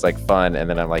just looks like fun. And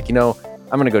then I'm like, I'm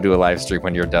going to go do a live stream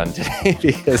when you're done today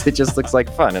because it just looks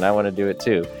like fun and I want to do it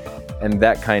too. And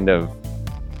that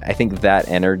I think that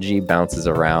energy bounces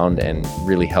around and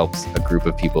really helps a group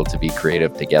of people to be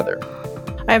creative together.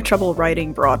 I have trouble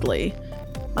writing broadly.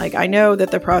 Like, I know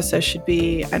that the process should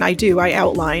be, and I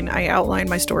outline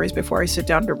my stories before I sit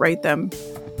down to write them.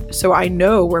 So I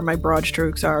know where my broad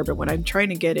strokes are, but when I'm trying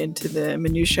to get into the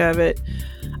minutia of it,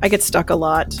 I get stuck a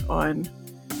lot on,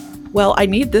 well, I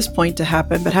need this point to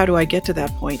happen, but how do I get to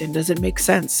that point? And does it make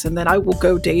sense? And then I will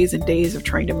go days and days of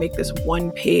trying to make this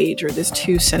one page or this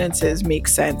 2 sentences make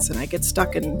sense. And I get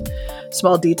stuck in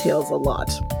small details a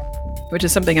lot, which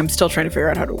is something I'm still trying to figure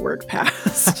out how to work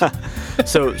past.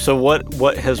 So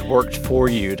what has worked for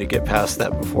you to get past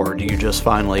that before? Do you just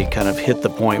finally kind of hit the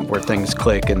point where things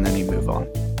click and then you move on?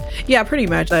 Yeah, pretty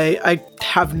much. I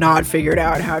have not figured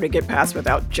out how to get past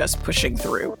without just pushing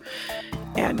through.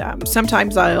 And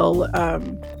sometimes I'll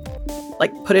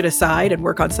put it aside and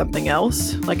work on something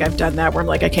else. Like I've done that where I'm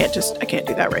like, I can't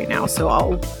do that right now. So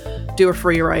I'll do a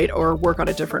free write or work on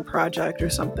a different project or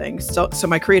something. So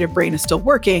my creative brain is still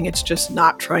working. It's just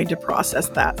not trying to process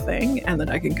that thing, and then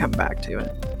I can come back to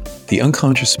it. The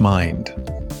unconscious mind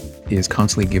is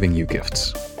constantly giving you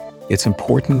gifts. It's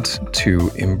important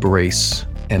to embrace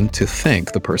and to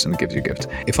thank the person who gives you gifts.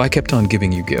 If I kept on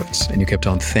giving you gifts and you kept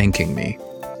on thanking me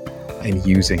and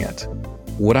using it,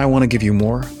 would I want to give you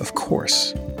more? Of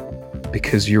course,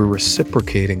 because you're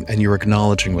reciprocating and you're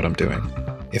acknowledging what I'm doing.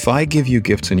 If I give you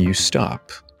gifts and you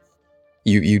stop,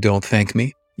 you don't thank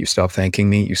me, you stop thanking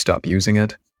me, you stop using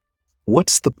it,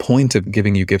 what's the point of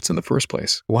giving you gifts in the first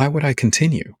place? Why would I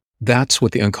continue? That's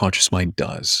what the unconscious mind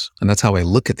does. And that's how I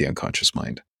look at the unconscious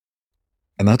mind.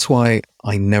 And that's why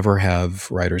I never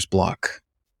have writer's block.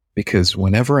 Because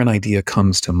whenever an idea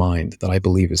comes to mind that I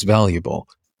believe is valuable,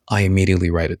 I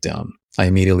immediately write it down. I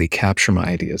immediately capture my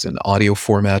ideas in audio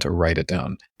format or write it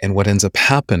down. And what ends up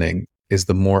happening is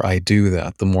the more I do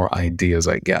that, the more ideas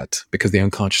I get, because the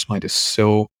unconscious mind is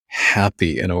so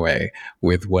happy in a way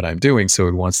with what I'm doing, so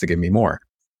it wants to give me more.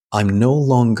 I'm no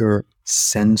longer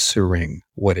censoring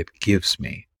what it gives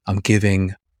me. I'm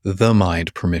giving the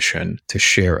mind permission to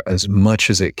share as much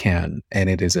as it can, and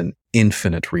it is an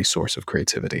infinite resource of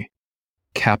creativity.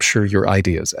 Capture your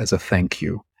ideas as a thank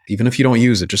you. Even if you don't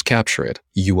use it, just capture it.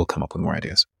 You will come up with more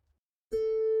ideas.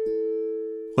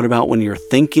 What about when you're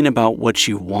thinking about what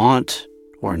you want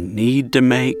or need to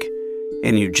make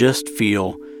and you just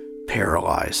feel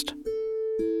paralyzed?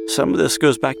 Some of this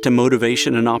goes back to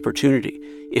motivation and opportunity.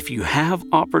 If you have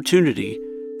opportunity,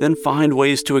 then find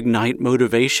ways to ignite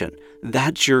motivation.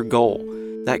 That's your goal.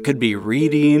 That could be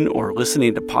reading or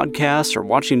listening to podcasts or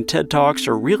watching TED Talks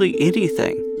or really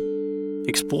anything.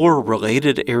 Explore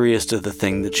related areas to the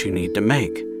thing that you need to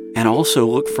make, and also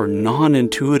look for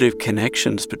non-intuitive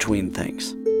connections between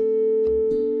things.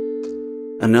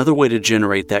 Another way to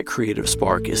generate that creative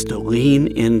spark is to lean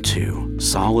into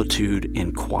solitude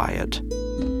and quiet.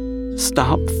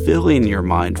 Stop filling your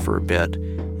mind for a bit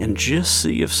and just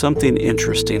see if something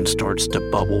interesting starts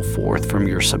to bubble forth from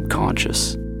your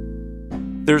subconscious.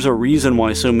 There's a reason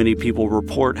why so many people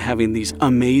report having these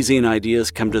amazing ideas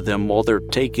come to them while they're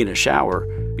taking a shower,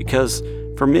 because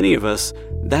for many of us,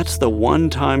 that's the one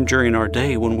time during our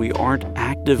day when we aren't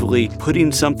actively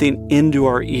putting something into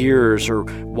our ears or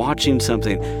watching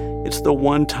something. It's the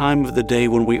one time of the day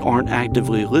when we aren't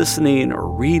actively listening or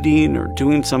reading or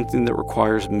doing something that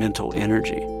requires mental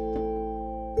energy.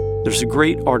 There's a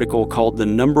great article called The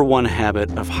Number One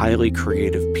Habit of Highly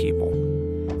Creative People.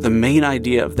 The main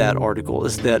idea of that article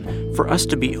is that for us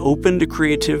to be open to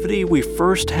creativity, we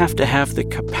first have to have the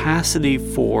capacity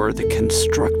for the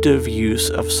constructive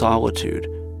use of solitude.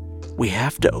 We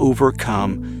have to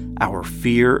overcome our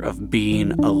fear of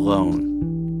being alone.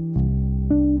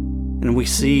 And we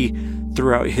see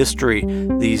throughout history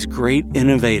these great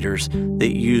innovators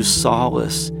that use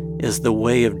solace as the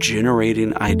way of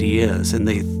generating ideas, and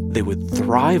they would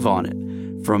thrive on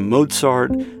it, from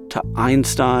Mozart to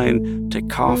Einstein to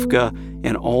Kafka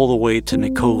and all the way to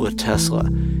Nikola Tesla.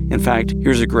 In fact,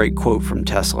 here's a great quote from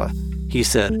Tesla. He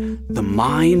said, "The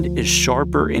mind is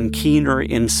sharper and keener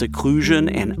in seclusion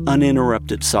and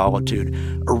uninterrupted solitude.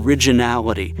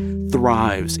 Originality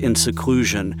thrives in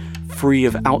seclusion, free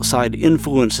of outside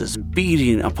influences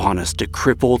beating upon us to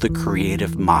cripple the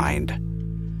creative mind.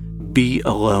 Be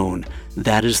alone.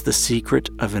 That is the secret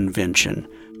of invention.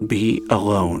 Be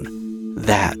alone.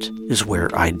 That is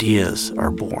where ideas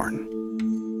are born."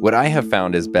 What I have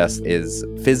found is best is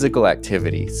physical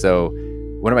activity. So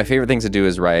one of my favorite things to do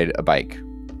is ride a bike.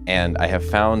 And I have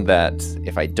found that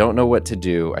if I don't know what to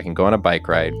do, I can go on a bike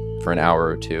ride for an hour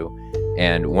or two.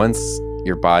 And once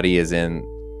your body is in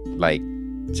like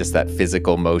just that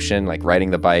physical motion, like riding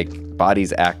the bike,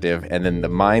 body's active, and then the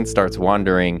mind starts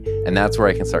wandering. And that's where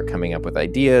I can start coming up with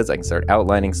ideas. I can start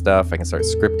outlining stuff. I can start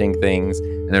scripting things.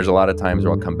 And there's a lot of times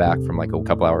where I'll come back from like a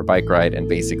couple-hour bike ride and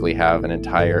basically have an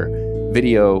entire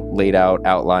video laid out,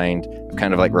 outlined. I've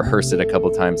kind of like rehearsed it a couple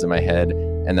times in my head,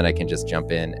 and then I can just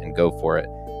jump in and go for it.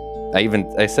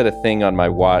 I set a thing on my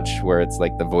watch where it's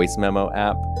like the voice memo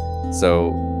app.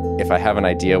 So if I have an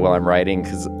idea while I'm writing,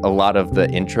 because a lot of the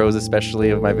intros, especially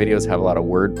of my videos, have a lot of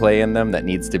wordplay in them that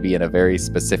needs to be in a very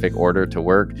specific order to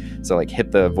work. So like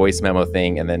hit the voice memo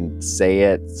thing and then say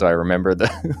it so I remember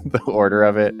the order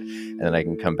of it, and then I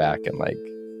can come back and like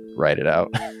write it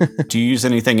out. Do you use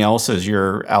anything else as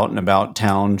you're out and about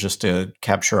town just to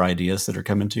capture ideas that are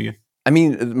coming to you? I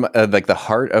mean, like the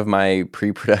heart of my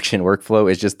pre-production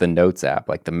workflow is just the Notes app,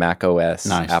 like the Mac OS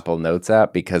Apple Notes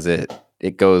app, because it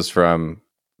goes from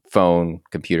phone,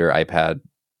 computer, iPad,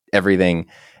 everything.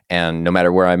 And no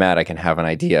matter where I'm at, I can have an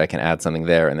idea, I can add something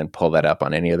there and then pull that up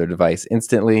on any other device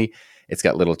instantly. It's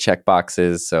got little check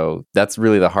boxes. So that's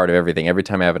really the heart of everything. Every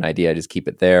time I have an idea, I just keep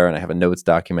it there. And I have a notes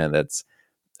document that's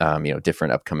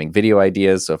different upcoming video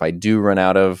ideas. So if I do run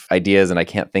out of ideas and I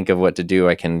can't think of what to do,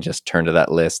 I can just turn to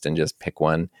that list and just pick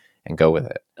one and go with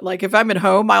it. Like if I'm at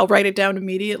home, I'll write it down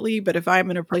immediately. But if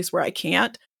I'm in a place where I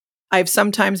can't, I've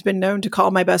sometimes been known to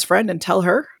call my best friend and tell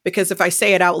her, because if I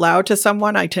say it out loud to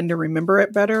someone, I tend to remember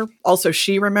it better. Also,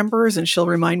 she remembers and she'll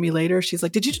remind me later. She's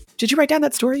like, did you write down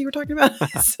that story you were talking about?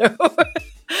 So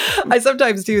I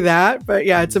sometimes do that. But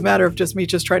yeah, it's a matter of just me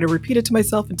just trying to repeat it to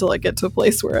myself until I get to a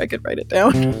place where I can write it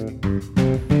down.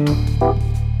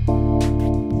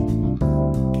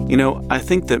 You know, I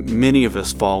think that many of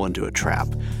us fall into a trap.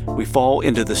 We fall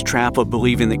into this trap of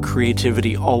believing that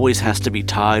creativity always has to be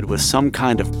tied with some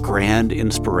kind of grand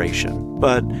inspiration.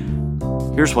 But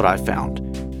here's what I found,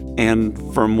 and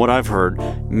from what I've heard,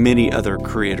 many other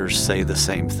creators say the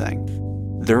same thing.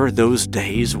 There are those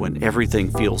days when everything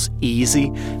feels easy,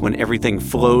 when everything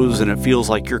flows and it feels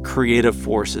like your creative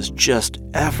force is just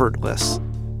effortless.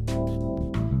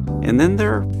 And then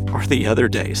there are the other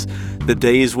days, the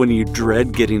days when you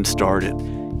dread getting started.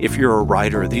 If you're a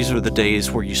writer, these are the days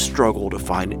where you struggle to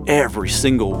find every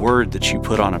single word that you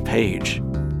put on a page.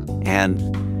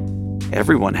 And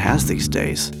everyone has these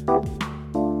days.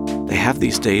 They have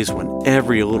these days when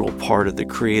every little part of the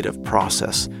creative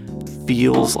process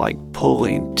feels like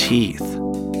pulling teeth.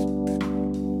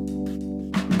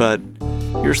 But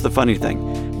here's the funny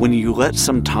thing. When you let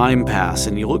some time pass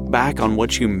and you look back on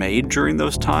what you made during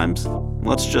those times,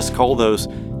 let's just call those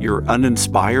your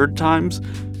uninspired times.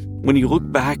 When you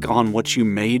look back on what you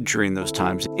made during those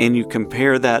times and you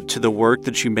compare that to the work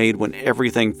that you made when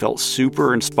everything felt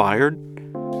super inspired,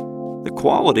 the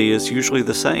quality is usually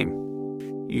the same.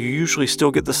 You usually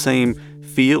still get the same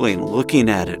feeling looking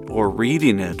at it or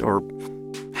reading it or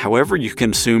however you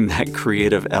consume that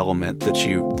creative element that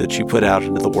you put out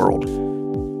into the world.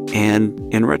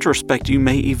 And in retrospect, you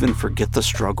may even forget the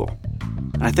struggle.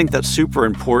 I think that's super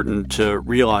important to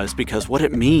realize, because what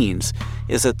it means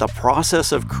is that the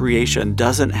process of creation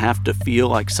doesn't have to feel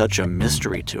like such a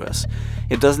mystery to us.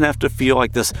 It doesn't have to feel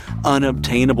like this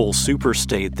unobtainable super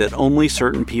state that only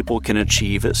certain people can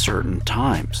achieve at certain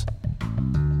times.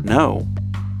 No,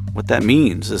 what that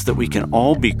means is that we can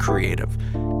all be creative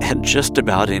at just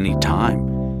about any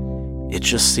time. It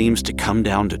just seems to come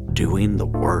down to doing the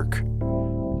work.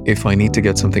 If I need to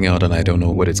get something out and I don't know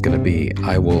what it's going to be,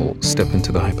 I will step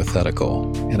into the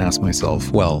hypothetical and ask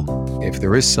myself, well, if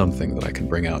there is something that I can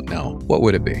bring out now, what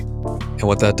would it be? And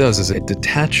what that does is it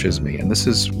detaches me, and this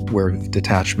is where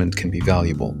detachment can be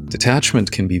valuable.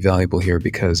 Detachment can be valuable here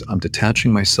because I'm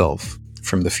detaching myself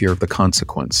from the fear of the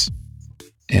consequence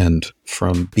and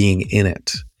from being in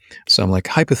it. So I'm like,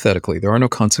 hypothetically, there are no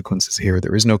consequences here.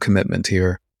 There is no commitment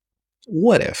here.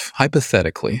 What if,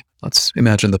 hypothetically, let's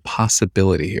imagine the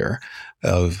possibility here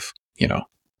of,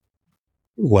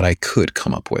 what I could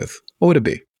come up with. What would it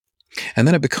be? And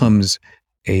then it becomes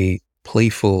a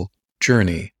playful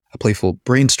journey, a playful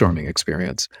brainstorming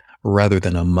experience rather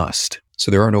than a must. So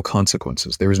there are no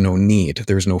consequences. There is no need.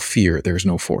 There is no fear. There is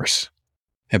no force.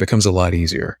 It becomes a lot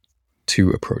easier to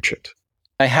approach it.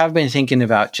 I have been thinking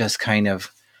about just kind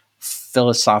of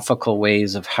philosophical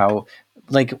ways of how,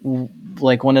 like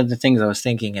one of the things I was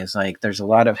thinking is like, there's a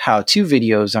lot of how-to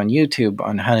videos on YouTube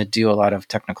on how to do a lot of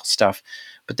technical stuff,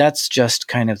 but that's just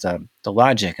kind of the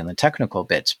logic and the technical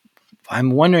bits.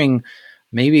 I'm wondering,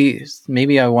 maybe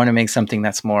I want to make something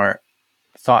that's more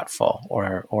thoughtful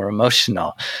or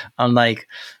emotional. Like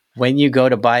when you go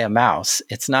to buy a mouse,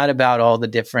 it's not about all the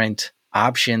different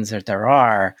options that there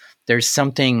are. There's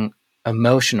something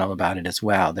emotional about it as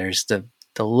well. There's the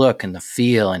look and the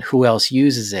feel and who else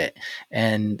uses it.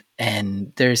 And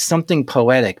there's something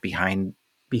poetic behind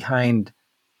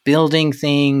building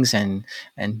things and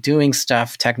doing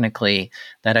stuff technically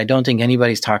that I don't think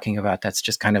anybody's talking about. That's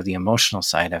just kind of the emotional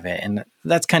side of it. And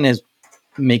that's kind of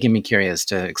making me curious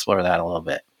to explore that a little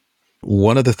bit.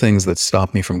 One of the things that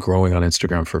stopped me from growing on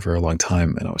Instagram for a very long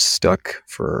time, and I was stuck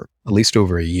for at least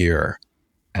over a year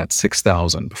at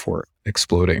 6,000 before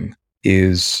exploding,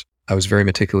 is I was very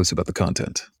meticulous about the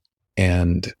content.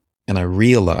 And I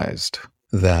realized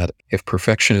that if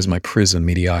perfection is my prison,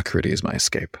 mediocrity is my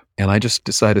escape. And I just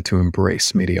decided to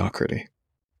embrace mediocrity.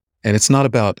 And it's not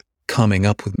about coming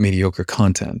up with mediocre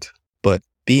content, but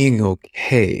being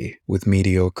okay with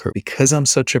mediocre. Because I'm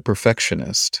such a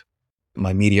perfectionist,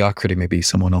 my mediocrity may be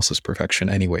someone else's perfection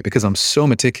anyway. Because I'm so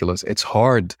meticulous, it's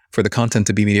hard for the content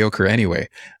to be mediocre anyway.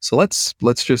 So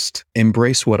let's just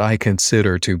embrace what I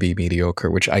consider to be mediocre,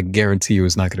 which I guarantee you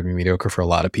is not going to be mediocre for a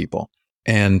lot of people.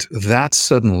 And that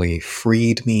suddenly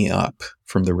freed me up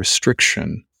from the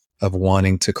restriction of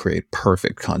wanting to create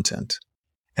perfect content.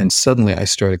 And suddenly I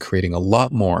started creating a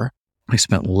lot more. I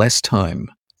spent less time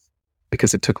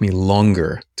because it took me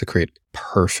longer to create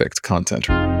perfect content.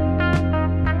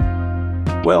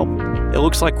 Well, it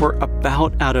looks like we're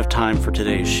about out of time for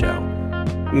today's show.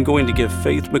 I'm going to give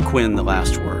Faith McQuinn the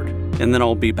last word, and then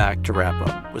I'll be back to wrap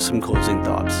up with some closing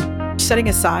thoughts. Setting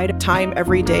aside time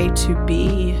every day to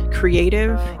be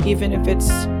creative, even if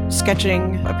it's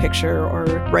sketching a picture or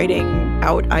writing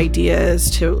out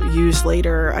ideas to use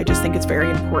later. I just think it's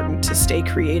very important to stay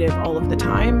creative all of the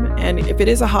time. And if it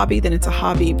is a hobby, then it's a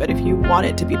hobby. But if you want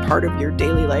it to be part of your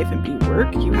daily life and be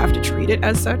work, you have to treat it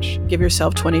as such. Give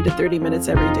yourself 20 to 30 minutes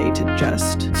every day to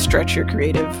just stretch your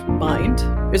creative mind.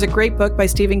 There's a great book by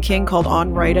Stephen King called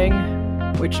On Writing,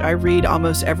 which I read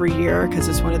almost every year because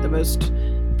it's one of the most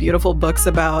beautiful books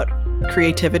about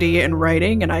creativity and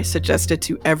writing, and I suggest it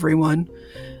to everyone.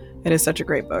 It is such a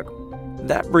great book.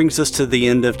 That brings us to the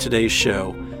end of today's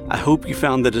show. I hope you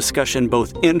found the discussion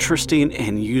both interesting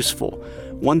and useful.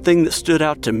 One thing that stood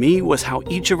out to me was how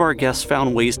each of our guests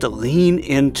found ways to lean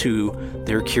into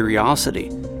their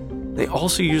curiosity. They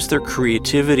also used their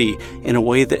creativity in a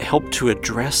way that helped to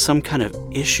address some kind of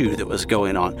issue that was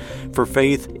going on. For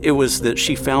Faith, it was that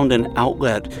she found an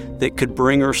outlet that could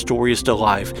bring her stories to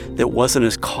life that wasn't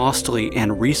as costly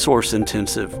and resource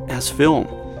intensive as film.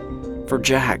 For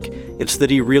Jack, it's that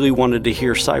he really wanted to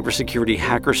hear cybersecurity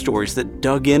hacker stories that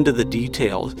dug into the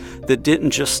details, that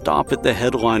didn't just stop at the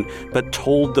headline, but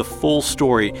told the full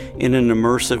story in an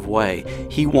immersive way.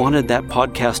 He wanted that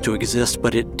podcast to exist,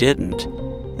 but it didn't.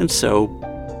 And so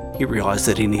he realized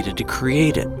that he needed to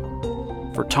create it.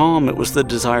 For Tom, it was the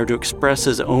desire to express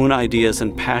his own ideas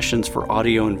and passions for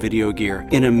audio and video gear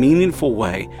in a meaningful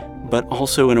way, but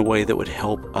also in a way that would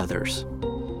help others.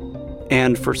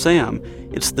 And for Sam,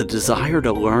 it's the desire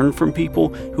to learn from people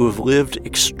who have lived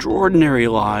extraordinary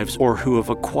lives or who have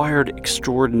acquired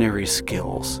extraordinary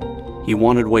skills. He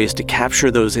wanted ways to capture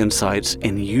those insights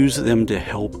and use them to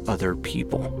help other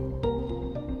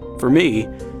people. For me,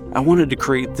 I wanted to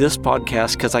create this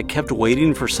podcast because I kept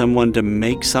waiting for someone to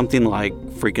make something like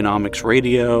Freakonomics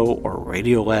Radio or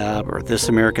Radiolab or This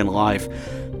American Life,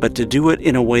 but to do it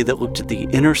in a way that looked at the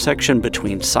intersection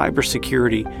between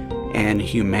cybersecurity and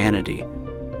humanity.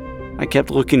 I kept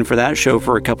looking for that show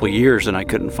for a couple years and I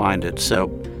couldn't find it, so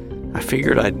I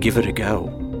figured I'd give it a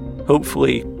go.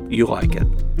 Hopefully you like it.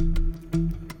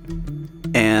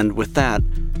 And with that,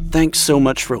 thanks so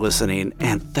much for listening,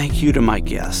 and thank you to my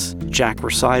guests, Jack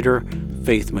Rhysider,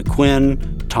 Faith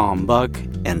McQuinn, Tom Buck,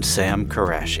 and Sam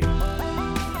Qureshi.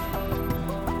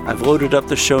 I've loaded up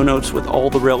the show notes with all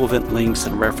the relevant links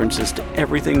and references to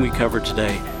everything we covered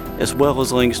today, as well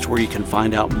as links to where you can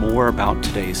find out more about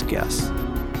today's guests.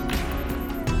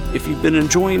 If you've been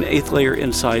enjoying 8th Layer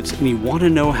Insights and you want to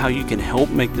know how you can help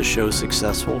make the show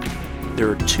successful, there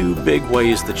are 2 big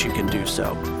ways that you can do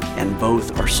so, and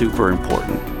both are super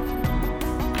important.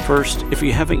 First, if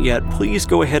you haven't yet, please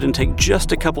go ahead and take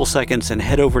just a couple seconds and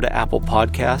head over to Apple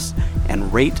Podcasts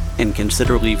and rate and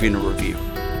consider leaving a review.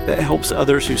 that helps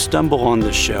others who stumble on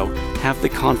this show have the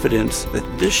confidence that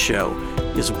this show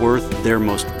is worth their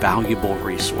most valuable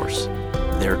resource,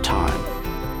 their time.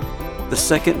 The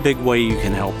second big way you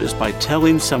can help is by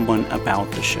telling someone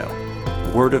about the show.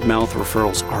 Word-of-mouth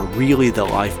referrals are really the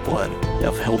lifeblood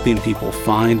of helping people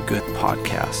find good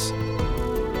podcasts.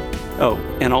 Oh,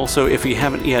 and also, if you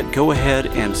haven't yet, go ahead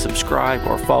and subscribe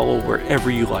or follow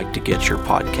wherever you like to get your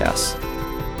podcasts.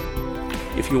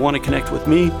 If you want to connect with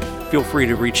me, feel free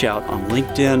to reach out on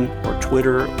LinkedIn or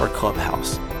Twitter or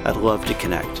Clubhouse. I'd love to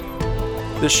connect.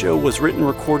 This show was written,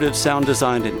 recorded, sound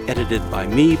designed, and edited by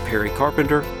me, Perry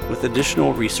Carpenter, with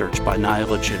additional research by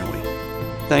Nyla Genoui.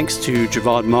 Thanks to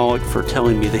Javad Malik for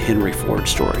telling me the Henry Ford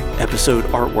story. Episode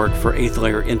artwork for 8th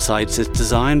Layer Insights is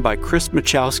designed by Chris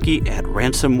Machowski at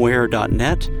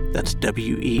ransomware.net, that's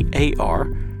WEAR,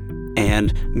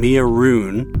 and Mia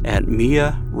Rune at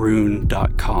miarune.com.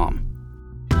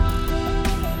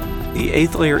 The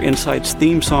 8th Layer Insights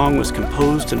theme song was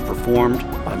composed and performed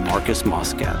by Marcus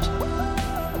Moscat.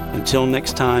 Until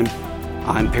next time,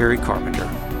 I'm Perry Carpenter,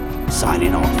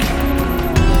 signing off.